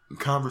hearing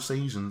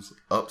conversations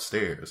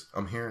upstairs.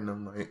 I'm hearing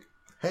them like,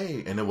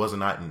 hey, and it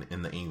wasn't not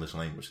in the English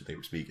language that they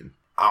were speaking.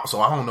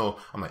 So I don't know.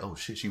 I'm like, oh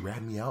shit, she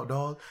ratted me out,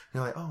 dog.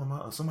 And they're like,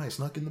 oh, somebody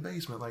snuck in the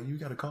basement. Like, you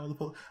got to call the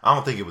police. I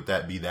don't think it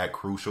would be that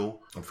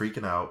crucial. I'm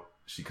freaking out.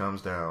 She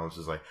comes down.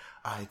 She's like,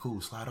 all right,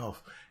 cool, slide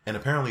off. And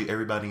apparently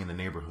everybody in the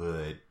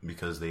neighborhood,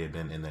 because they had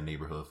been in that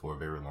neighborhood for a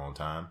very long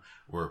time,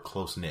 were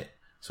close knit.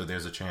 So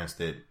there's a chance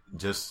that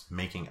just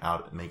making it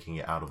out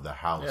of the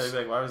house. Yeah,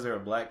 like, why was there a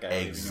black guy?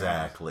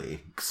 Exactly.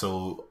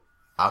 So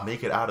I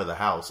make it out of the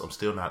house. I'm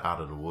still not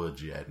out of the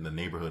woods yet, and the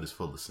neighborhood is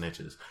full of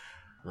snitches.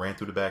 Ran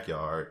through the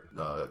backyard,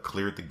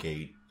 cleared the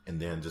gate, and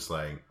then just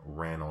like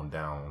ran on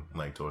down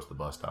like towards the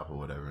bus stop or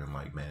whatever, and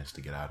like managed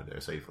to get out of there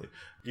safely.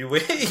 You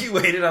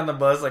waited on the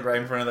bus like right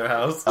in front of their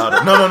house? No.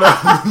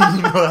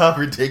 You know how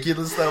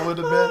ridiculous that would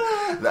have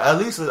been? At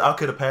least I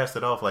could have passed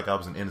it off like I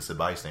was an innocent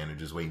bystander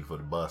just waiting for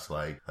the bus.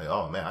 Like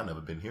oh man, I've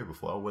never been here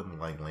before. I wasn't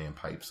like laying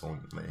pipe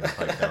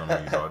down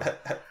on your daughter.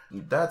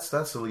 That's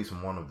at least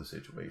one of the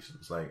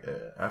situations. Like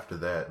after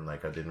that, and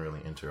like I didn't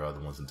really enter other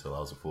ones until I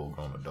was a full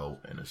grown adult,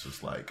 and it's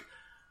just like,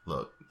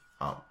 look,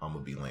 I'm gonna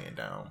be laying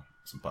down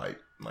some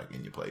pipe like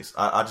in your place.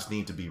 I just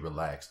need to be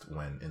relaxed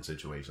when in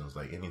situations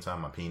like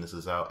anytime my penis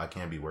is out, I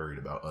can't be worried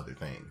about other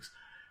things.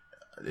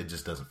 It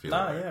just doesn't feel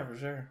right. Yeah, for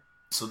sure.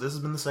 So this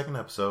has been the second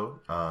episode.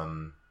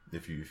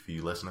 If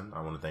you listening,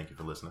 I want to thank you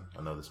for listening.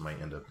 I know this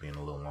might end up being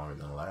a little longer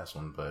than the last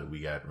one, but we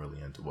got really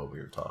into what we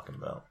were talking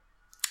about.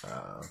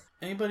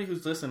 Anybody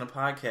who's listening to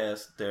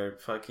podcasts, they're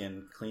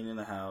fucking cleaning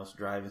the house,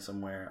 driving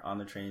somewhere, on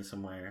the train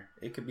somewhere.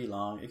 It could be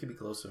long. It could be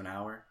close to an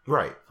hour.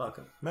 Right. Fuck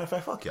them. Matter of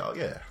fact, fuck y'all.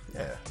 Yeah.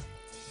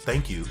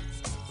 Thank you,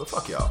 but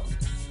fuck y'all.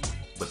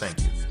 But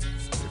thank you.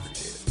 We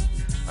appreciate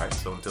it. All right.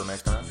 So until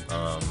next time,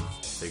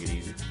 take it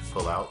easy.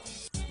 Pull out.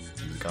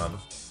 Use a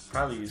condom.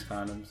 Probably use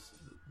condoms.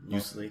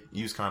 Mostly.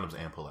 Use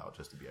condoms and pull out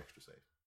just to be extra safe.